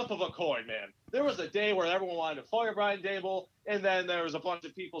a flip of a coin, man. There was a day where everyone wanted to fire Brian Dable, and then there was a bunch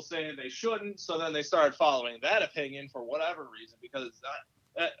of people saying they shouldn't. So then they started following that opinion for whatever reason, because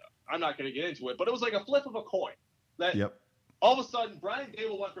I'm not going to get into it. But it was like a flip of a coin. All of a sudden, Brian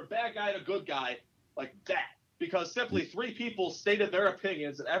Dable went from bad guy to good guy like that, because simply 3 people stated their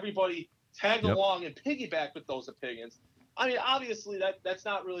opinions, and everybody tagged along and piggybacked with those opinions. Obviously, that's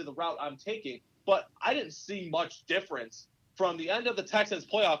not really the route I'm taking, but I didn't see much difference from the end of the Texans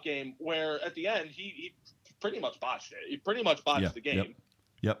playoff game, where at the end he pretty much botched it. He pretty much botched the game.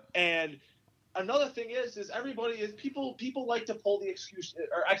 Yep. And another thing is people like to pull the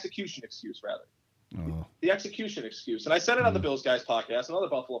execution excuse rather. Oh. The execution excuse. And I said it on the Bills Guys podcast, another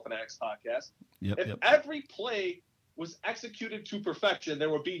Buffalo Fanatics podcast. If every play was executed to perfection, there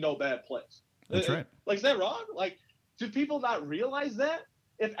would be no bad plays. That's right. Is that wrong? Do people not realize that?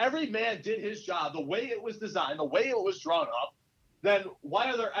 If every man did his job the way it was designed, the way it was drawn up, then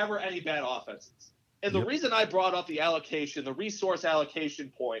why are there ever any bad offenses? And the reason I brought up the resource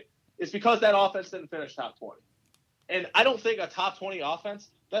allocation point is because that offense didn't finish top 20. And I don't think a top 20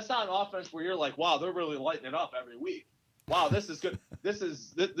 offense, that's not an offense where you're like, wow, they're really lighting it up every week. Wow, this is good. This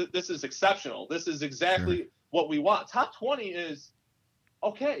is exceptional. This is exactly what we want. Top 20 is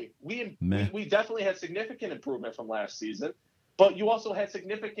okay. We definitely had significant improvement from last season, but you also had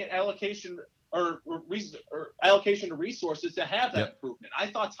significant allocation or allocation of resources to have that improvement. I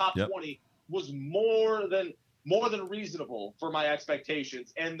thought top 20 was more than more than reasonable for my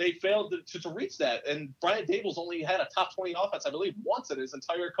expectations, and they failed to reach that. And Brian Daboll's only had a top 20 offense, I believe, once in his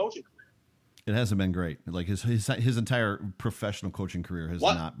entire coaching career. It hasn't been great. Like his entire professional coaching career has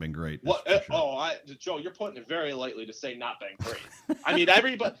not been great. What? Sure. Joe, you're putting it very lightly to say not been great. I mean,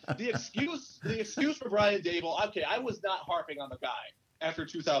 the excuse for Brian Daboll. Okay, I was not harping on the guy after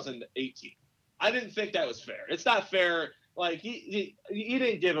 2018. I didn't think that was fair. It's not fair. Like he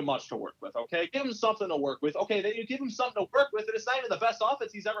didn't give him much to work with. Okay, give him something to work with. Okay, then you give him something to work with, and it's not even the best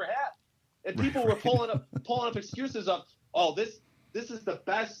offense he's ever had. And people were pulling up excuses of, oh, this is the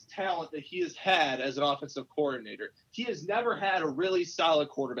best talent that he has had as an offensive coordinator. He has never had a really solid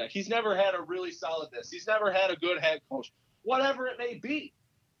quarterback. He's never had a really solid this. He's never had a good head coach. Whatever it may be.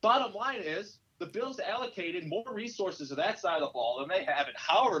 Bottom line is the Bills allocated more resources to that side of the ball than they have in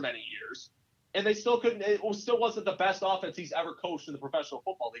however many years, and they still couldn't. It still wasn't the best offense he's ever coached in the professional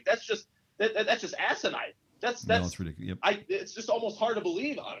football league. That's just asinine. That's it's ridiculous. Yep. It's just almost hard to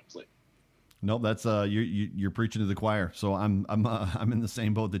believe, honestly. No, that's you're preaching to the choir. So I'm in the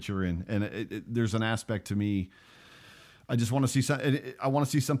same boat that you're in, and there's an aspect to me. I just want to see I want to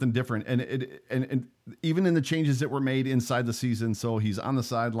see something different, and even in the changes that were made inside the season. So he's on the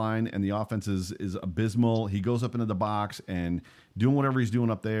sideline, and the offense is abysmal. He goes up into the box and doing whatever he's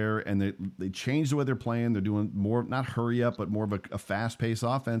doing up there, and they change the way they're playing. They're doing more, not hurry up, but more of a fast paced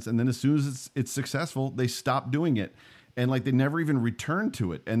offense. And then as soon as it's successful, they stop doing it, and like they never even return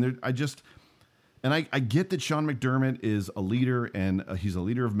to it. And I get that Sean McDermott is a leader, and he's a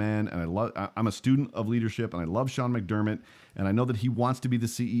leader of men, and I'm a student of leadership, and I love Sean McDermott, and I know that he wants to be the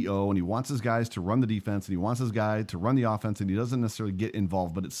CEO, and he wants his guys to run the defense, and he wants his guy to run the offense, and he doesn't necessarily get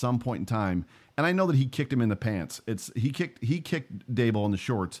involved, but at some point in time, and I know that he kicked him in the pants. He kicked Daboll in the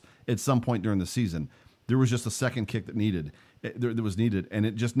shorts at some point during the season. There was just a second kick that was needed, and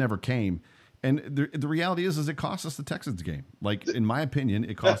it just never came. And the reality is it cost us the Texans game. Like, in my opinion,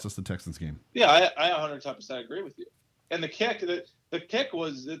 it cost us the Texans game. Yeah, I 110% agree with you. And the kick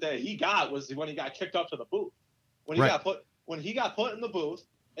was that he got was when he got kicked up to the booth. When he got put in the booth,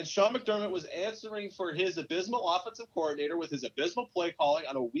 and Sean McDermott was answering for his abysmal offensive coordinator with his abysmal play calling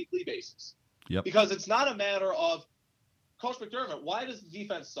on a weekly basis. Yep. Because it's not a matter of Coach McDermott, why does the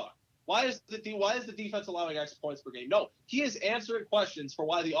defense suck? Why is the defense allowing X points per game? No, he is answering questions for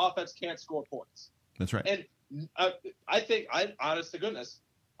why the offense can't score points. That's right. And honest to goodness,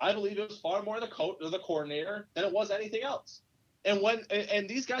 I believe it was far more the coordinator than it was anything else. And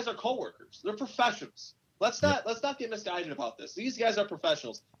these guys are coworkers. They're professionals. Let's not get misguided about this. These guys are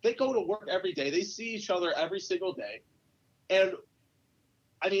professionals. They go to work every day. They see each other every single day. And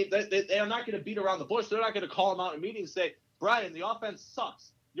I mean, they are not going to beat around the bush. They're not going to call him out in a meeting and say, Brian, the offense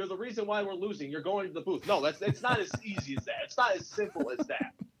sucks. You're the reason why we're losing. You're going to the booth. No, it's not as easy as that. It's not as simple as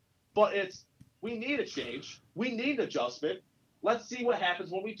that. But we need a change. We need adjustment. Let's see what happens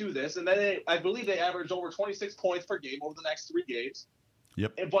when we do this. And then I believe they averaged over 26 points per game over the next 3 games.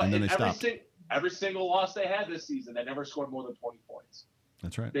 Yep. And then they stopped. Every single loss they had this season, they never scored more than 20 points.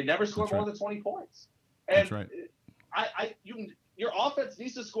 That's right. They never scored more than 20 points. And that's right. Your offense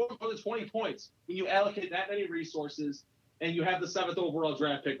needs to score more than 20 points when you allocate that many resources and you have the 7th overall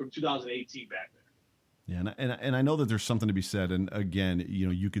draft pick from 2018 back there. Yeah, and I know that there's something to be said. And again,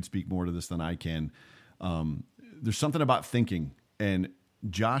 you could speak more to this than I can. There's something about thinking, and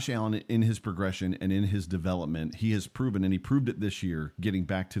Josh Allen in his progression and in his development, he has proven, and he proved it this year, getting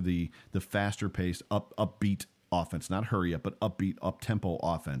back to the faster paced, upbeat offense, not hurry up, but upbeat, up tempo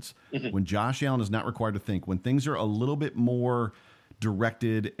offense. Mm-hmm. When Josh Allen is not required to think, when things are a little bit more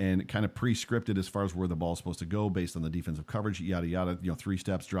directed and kind of pre-scripted as far as where the ball is supposed to go based on the defensive coverage, yada, yada, 3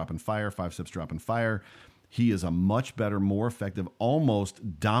 steps, drop and fire, 5 steps, drop and fire. He is a much better, more effective,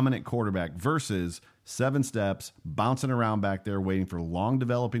 almost dominant quarterback versus 7 steps, bouncing around back there, waiting for long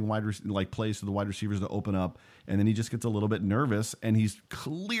developing plays for the wide receivers to open up. And then he just gets a little bit nervous, and he's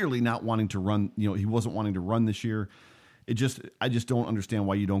clearly not wanting to run. He wasn't wanting to run this year. I just don't understand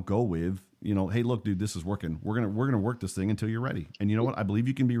why you don't go with, hey, look, dude, this is working. We're gonna work this thing until you're ready. And you know what? I believe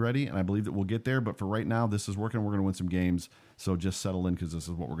you can be ready, and I believe that we'll get there. But for right now, this is working. We're gonna win some games. So just settle in, because this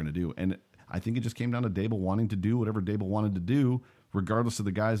is what we're gonna do. And I think it just came down to Daboll wanting to do whatever Daboll wanted to do, regardless of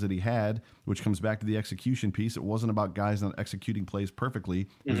the guys that he had, which comes back to the execution piece. It wasn't about guys not executing plays perfectly.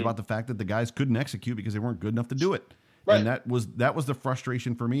 It was about the fact that the guys couldn't execute because they weren't good enough to do it. Right. And that was the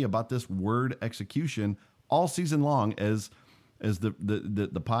frustration for me about this word execution all season long, as as the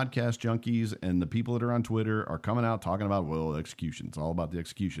podcast junkies and the people that are on Twitter are coming out talking about, well, execution. It's all about the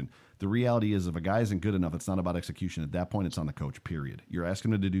execution. The reality is if a guy isn't good enough, it's not about execution. At that point, it's on the coach, period. You're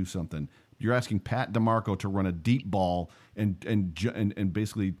asking him to do something. You're asking Pat DeMarco to run a deep ball and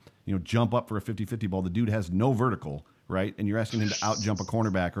basically, jump up for a 50-50 ball. The dude has no vertical, right? And you're asking him to out jump a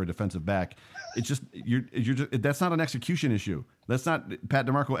cornerback or a defensive back. It's just that's not an execution issue. That's not Pat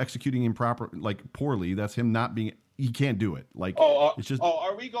DeMarco executing poorly. That's him not being. He can't do it. It's just. Oh,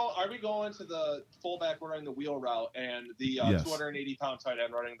 are we going to the fullback running the wheel route and the Yes. 280-pound tight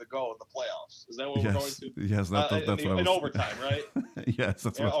end running the go in the playoffs? Is that what we're going to? Yes, that's what I was. In overtime, right? Yes,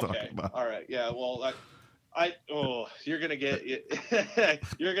 that's what I was talking about. All right. Yeah. Well, you're gonna get an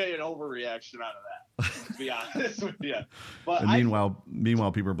overreaction out of that. To be honest with you. But and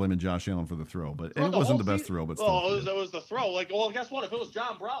meanwhile, people are blaming Josh Allen for the throw, but it wasn't the best throw. But still, it was the throw. Guess what? If it was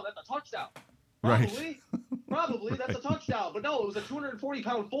John Brown, that's a touchdown. Probably that's a touchdown. But no, it was a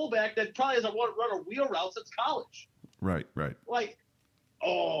 240-pound fullback that probably hasn't run a wheel route since college. Right.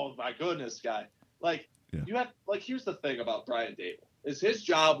 Oh my goodness, guy. You have here's the thing about Brian Daboll is his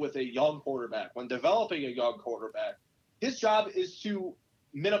job with a young quarterback when developing a young quarterback. His job is to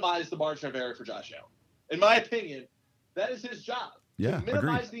minimize the margin of error for Josh Allen. In my opinion, that is his job. Yeah, to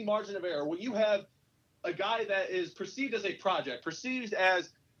minimize agreed. the margin of error. When you have a guy that is perceived as a project, perceived as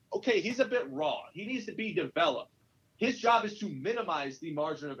okay, he's a bit raw. He needs to be developed. His job is to minimize the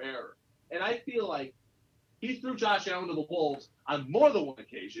margin of error. And I feel like he threw Josh Allen to the Wolves on more than one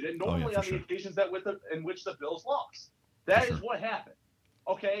occasion, and normally on the occasions in which the Bills lost. That is what happened.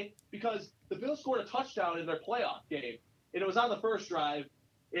 Okay? Because the Bills scored a touchdown in their playoff game, and it was on the first drive,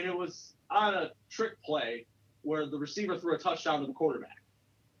 and it was on a trick play where the receiver threw a touchdown to the quarterback.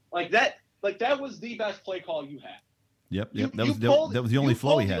 That was the best play call you had. Yep. That was the only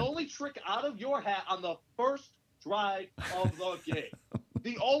flow he had. The only trick out of your hat on the first drive of the game.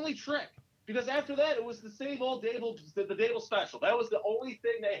 The only trick. Because after that, it was the same old the Daboll special. That was the only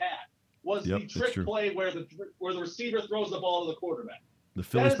thing they had was the trick play where the receiver throws the ball to the quarterback. The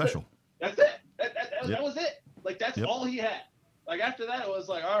Philly special. That's it. That was it. That's all he had. After that, it was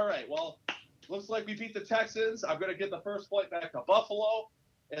all right, well, looks like we beat the Texans. I'm going to get the first flight back to Buffalo.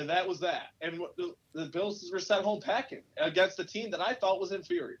 And that was that. And the Bills were sent home packing against a team that I thought was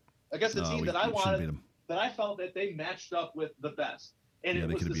inferior. Against a team that I wanted, that I felt that they matched up with the best. And it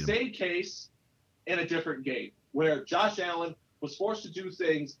was the same case in a different game where Josh Allen was forced to do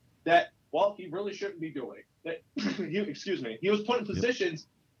things that, he really shouldn't be doing. He was put in positions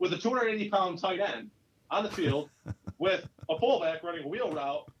with a 280-pound tight end on the field with a fullback running a wheel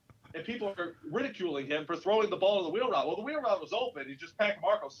route, and people are ridiculing him for throwing the ball to the wheel route. Well, the wheel route was open. He just Pat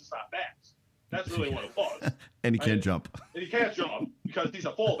DeMarco's just not fast. That's really what it was. And he can't jump. And he can't jump because he's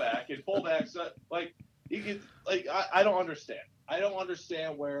a fullback, and fullbacks I don't understand. I don't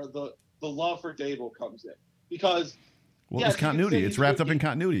understand where the love for Daboll comes in because. Well, it's continuity. It's wrapped up in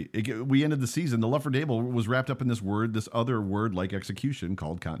continuity. We ended the season. The love for Daboll was wrapped up in this other word like execution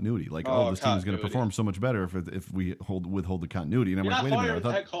called continuity. This team is going to perform so much better if we withhold the continuity. And I'm wait a minute. You're not firing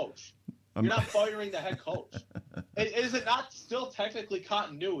the head coach. You're not firing the head coach. Is it not still technically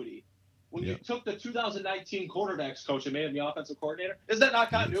continuity when you took the 2019 quarterbacks coach and made him the offensive coordinator? Is that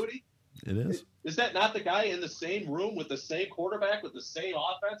not continuity? It is. Is that not the guy in the same room with the same quarterback with the same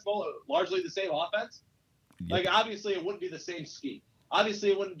offense? Well, largely the same offense. Yep. Obviously, it wouldn't be the same scheme. Obviously,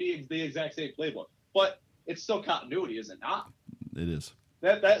 it wouldn't be the exact same playbook. But it's still continuity, is it not? It is.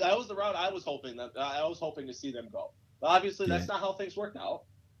 That was the route I was hoping to see them go. But obviously, that's not how things worked out.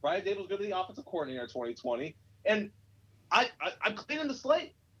 Brian Daboll's going to be the offensive coordinator in 2020, and I'm cleaning the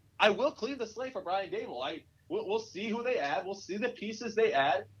slate. I will clean the slate for Brian Daboll. We'll see who they add. We'll see the pieces they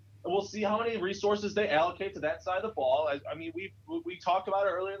add. And we'll see how many resources they allocate to that side of the ball. We talked about it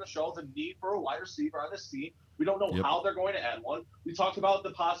earlier in the show, the need for a wide receiver on this team. We don't know how they're going to add one. We talked about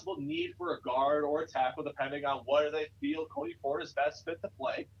the possible need for a guard or a tackle, depending on where they feel Cody Ford is best fit to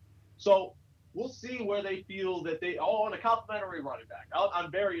play. So we'll see where they feel that and a complimentary running back.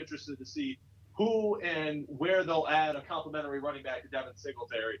 I'm very interested to see who and where they'll add a complimentary running back to Devin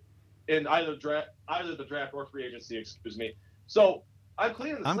Singletary in either the draft or free agency, excuse me. So I'm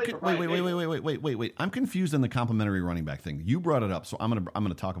cleaning the slate for Brian Daboll. Wait. I'm confused on the complimentary running back thing. You brought it up, so I'm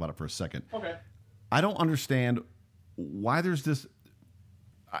gonna talk about it for a second. Okay. I don't understand why there's this.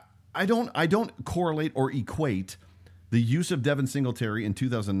 I don't correlate or equate the use of Devin Singletary in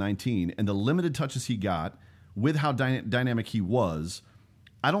 2019 and the limited touches he got with how dynamic he was.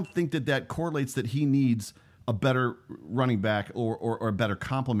 I don't think that correlates that he needs a better running back or a better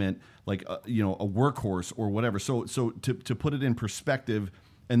complement, like a workhorse or whatever. So to put it in perspective,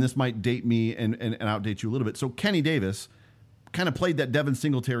 and this might date me and outdate you a little bit. So Kenny Davis kind of played that Devin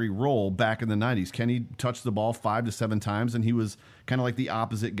Singletary role back in the 90s. Kenny touched the ball 5 to 7 times, and he was kind of like the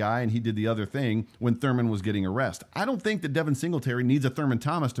opposite guy, and he did the other thing when Thurman was getting a rest. I don't think that Devin Singletary needs a Thurman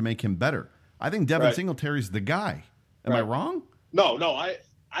Thomas to make him better. I think Devin Singletary's the guy. Am I wrong? No, I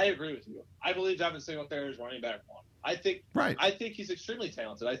agree with you. I believe Devin Singletary is running back one. I think he's extremely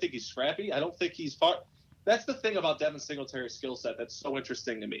talented. I think he's scrappy. I don't think he's far. That's the thing about Devin Singletary's skill set that's so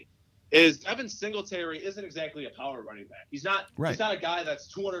interesting to me. Is Devin Singletary isn't exactly a power running back. He's not a guy that's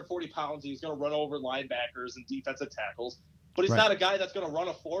 240 pounds and he's going to run over linebackers and defensive tackles. But he's not a guy that's going to run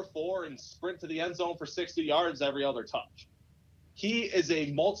a 4.4 and sprint to the end zone for 60 yards every other touch. He is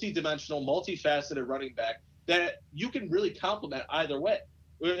a multi-dimensional, multifaceted running back that you can really complement either way,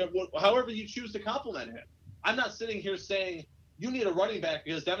 however you choose to complement him. I'm not sitting here saying you need a running back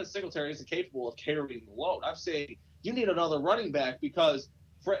because Devin Singletary isn't capable of carrying the load. I'm saying you need another running back because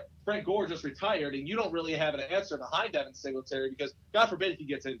Frank Gore just retired and you don't really have an answer behind Devin Singletary because God forbid he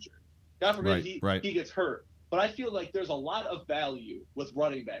gets injured. God forbid he gets hurt. But I feel like there's a lot of value with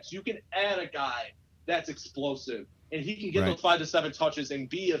running backs. You can add a guy that's explosive and he can get those 5 to 7 touches and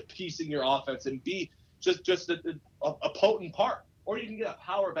be a piece in your offense and be just a potent part. Or you can get a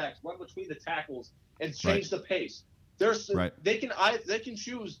power back, run between the tackles and change the pace. They can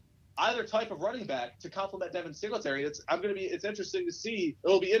choose either type of running back to complement Devin Singletary. It's interesting to see.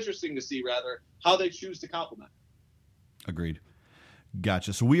 It'll be interesting to see rather how they choose to complement. Agreed.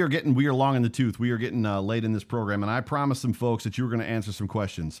 Gotcha. So we are long in the tooth. We are getting late in this program, and I promised some folks that you were going to answer some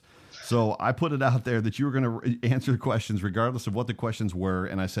questions. So I put it out there that you were going to answer the questions regardless of what the questions were,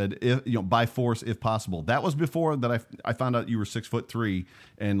 and I said, by force if possible. That was before that I found out you were 6'3"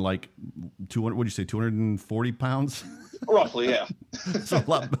 and like 200. What did you say? 240 pounds. Roughly, yeah. So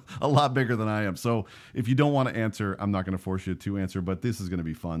a lot bigger than I am. So if you don't want to answer, I'm not going to force you to answer, but this is going to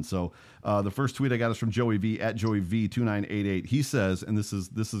be fun. So the first tweet I got is from Joey V at Joey V2988. He says, and this is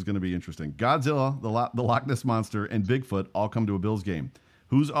going to be interesting: Godzilla, the Loch Ness Monster, and Bigfoot all come to a Bills game.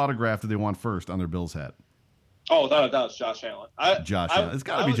 Whose autograph do they want first on their Bills hat? Oh, that was Josh Allen. Allen. It's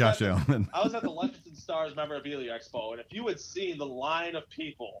got to be Josh Allen. I was at the Legends and Stars Memorabilia Expo, and if you had seen the line of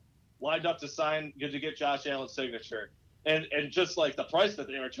people lined up to get Josh Allen's signature, and just like the price that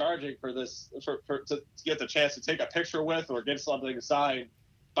they were charging for this, to get the chance to take a picture with or get something signed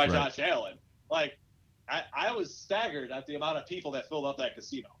by Josh Allen, like I was staggered at the amount of people that filled up that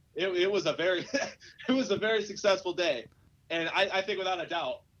casino. It was a very successful day. And I think without a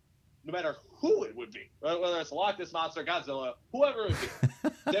doubt, no matter who it would be, whether it's Loch Ness Monster, Godzilla, whoever it would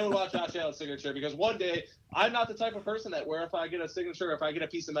be, they would want Josh Allen's signature because one day I'm not the type of person that where if I get a signature, if I get a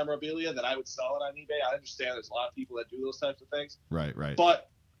piece of memorabilia that I would sell it on eBay. I understand there's a lot of people that do those types of things. Right. But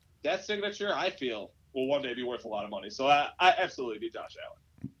that signature, I feel, will one day be worth a lot of money. So I absolutely be Josh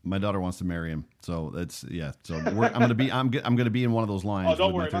Allen. My daughter wants to marry him, so that's So I'm gonna be in one of those lines. Oh,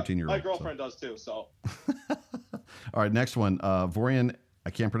 don't with worry, my 13-year-old. My girlfriend does too. So. All right, next one. Vorian, I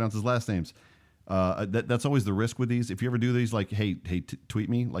can't pronounce his last names. That's always the risk with these. If you ever do these, like, hey, tweet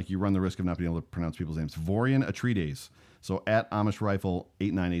me. Like, you run the risk of not being able to pronounce people's names. Vorian Atreides. So at Amish Rifle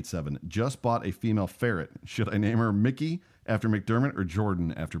 8987. Just bought a female ferret. Should I name her Mickey after McDermott or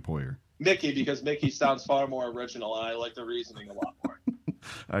Jordan after Poyer? Mickey, because Mickey sounds far more original, and I like the reasoning a lot more.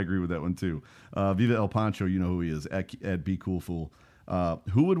 I agree with that one too. Viva El Pancho, you know who he is. At Be Cool Fool.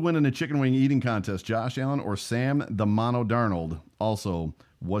 Who would win in a chicken wing eating contest, Josh Allen or Sam the Mono Darnold? Also,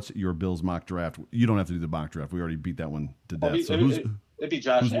 what's your Bills mock draft? You don't have to do the mock draft. We already beat that one to death. It'd be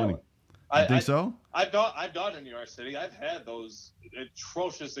Josh Allen. Winning? I think so. I've gone to New York City. I've had those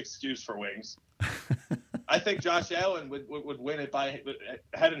atrocious excuse for wings. I think Josh Allen would win it by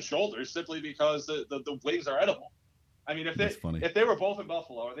head and shoulders simply because the wings are edible. I mean, if they were both in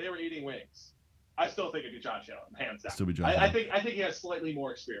Buffalo or they were eating wings, I still think it'd be Josh Allen, hands down. Still be Josh Allen. I think he has slightly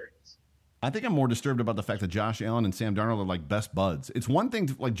more experience. I think I'm more disturbed about the fact that Josh Allen and Sam Darnold are like best buds. It's one thing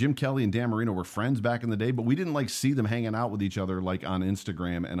to, like, Jim Kelly and Dan Marino were friends back in the day, but we didn't like see them hanging out with each other like on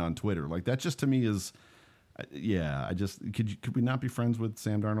Instagram and on Twitter. Like, that just to me is, could we not be friends with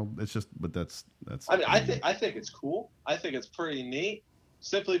Sam Darnold? It's just, but that's. I mean, I think it's cool. I think it's pretty neat,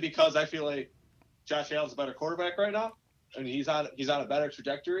 simply because I feel like Josh Allen's a better quarterback right now, and he's on a better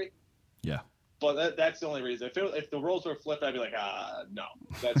trajectory. Yeah. But that's the only reason. If the roles were flipped, I'd be like, no,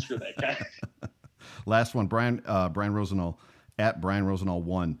 that's true. That guy. Last one, Brian Rosenall at Brian Rosenall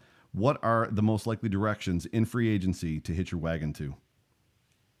 1. What are the most likely directions in free agency to hitch your wagon to?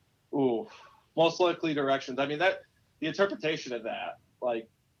 Ooh, most likely directions. I mean, the interpretation of that, like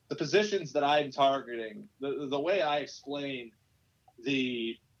the positions that I'm targeting, the way I explain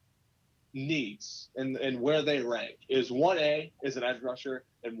the needs and where they rank is 1A is an edge rusher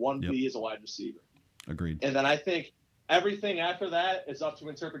and 1B is a wide receiver. Agreed. And then I think Everything after that is up to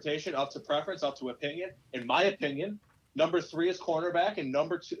interpretation, up to preference, up to opinion. In my opinion, number 3 is cornerback, and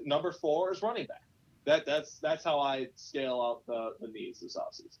number 4 is running back. That's how I scale out the needs this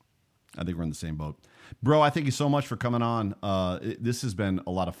offseason. I think we're in the same boat, bro. I thank you so much for coming on. This has been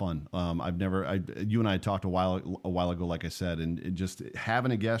a lot of fun. You and I talked a while ago, like I said, and just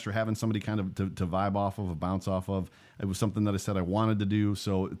having a guest or having somebody kind of to vibe off of, bounce off of. It was something that I said I wanted to do.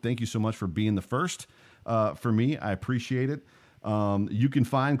 So thank you so much for being the first for me. I appreciate it. You can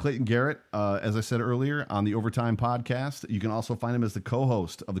find Clayton Garrett, as I said earlier, on the Overtime Podcast. You can also find him as the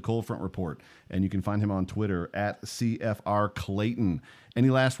co-host of the Cold Front Report, and you can find him on Twitter at CFR Clayton. Any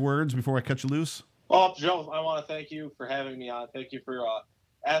last words before I cut you loose? Well, Joe, I want to thank you for having me on. Thank you for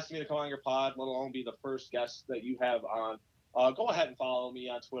asking me to come on your pod, let alone be the first guest that you have on. Go ahead and follow me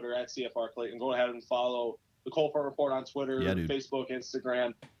on Twitter at CFR Clayton. Go ahead and follow the Cold Front Report on Twitter, Facebook,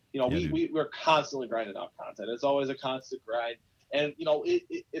 Instagram. We're constantly grinding out content. It's always a constant grind. And,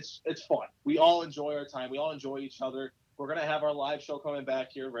 it's fun. We all enjoy our time. We all enjoy each other. We're going to have our live show coming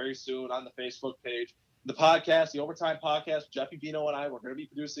back here very soon on the Facebook page. The podcast, the Overtime Podcast, Jeffy Vino and I, we're going to be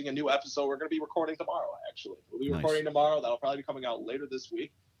producing a new episode. We're going to be recording tomorrow, actually. We'll be recording tomorrow. That'll probably be coming out later this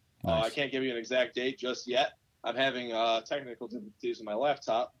week. Nice. I can't give you an exact date just yet. I'm having technical difficulties with my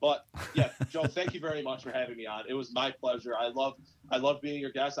laptop. But, yeah, Joe, thank you very much for having me on. It was my pleasure. I love being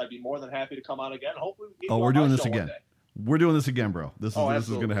your guest. I'd be more than happy to come on again. Hopefully we're doing this again. We're doing this again, bro. This is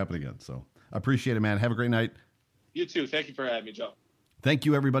going to happen again. So I appreciate it, man. Have a great night. You too. Thank you for having me, Joe. Thank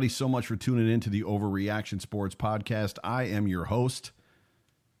you, everybody, so much for tuning in to the Overreaction Sports Podcast. I am your host,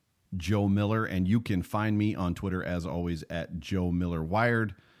 Joe Miller, and you can find me on Twitter, as always, at Joe Miller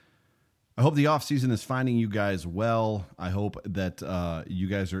Wired. I hope the offseason is finding you guys well. I hope that you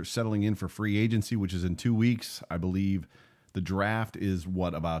guys are settling in for free agency, which is in 2 weeks. I believe the draft is,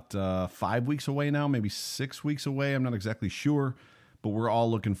 about 5 weeks away now, maybe 6 weeks away. I'm not exactly sure, but we're all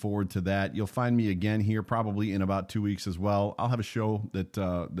looking forward to that. You'll find me again here probably in about 2 weeks as well. I'll have a show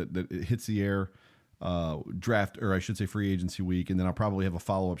that hits the air draft, or I should say free agency week, and then I'll probably have a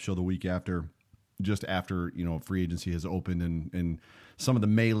follow-up show the week after, just after free agency has opened and some of the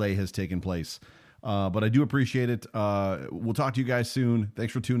melee has taken place. But I do appreciate it. We'll talk to you guys soon.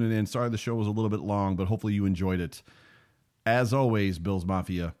 Thanks for tuning in. Sorry the show was a little bit long, but hopefully you enjoyed it. As always, Bills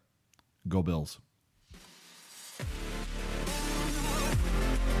Mafia, go Bills.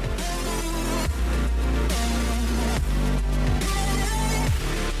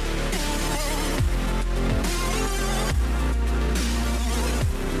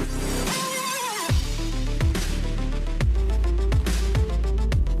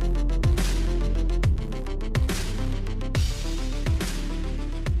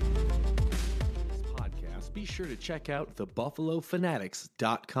 To check out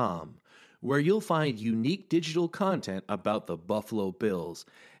thebuffalofanatics.com, where you'll find unique digital content about the Buffalo Bills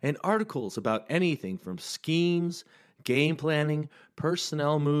and articles about anything from schemes, game planning,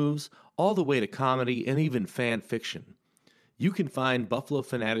 personnel moves, all the way to comedy and even fan fiction. You can find Buffalo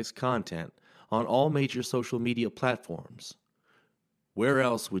Fanatics content on all major social media platforms. Where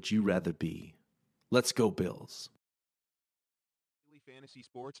else would you rather be? Let's go Bills. Fantasy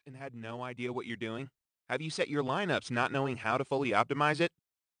sports and had no idea what you're doing? Have you set your lineups not knowing how to fully optimize it?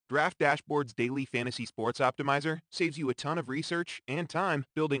 Draft Dashboard's Daily Fantasy Sports Optimizer saves you a ton of research and time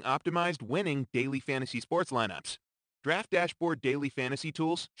building optimized, winning daily fantasy sports lineups. Draft Dashboard Daily Fantasy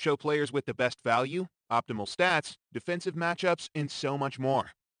tools show players with the best value, optimal stats, defensive matchups, and so much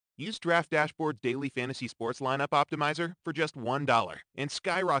more. Use Draft Dashboard's Daily Fantasy Sports Lineup Optimizer for just $1 and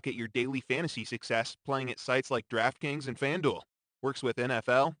skyrocket your daily fantasy success playing at sites like DraftKings and FanDuel. Works with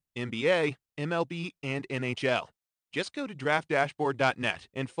NFL, NBA, MLB, and NHL. Just go to draftdashboard.net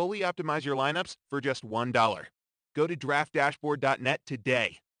and fully optimize your lineups for just $1. Go to draftdashboard.net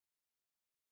today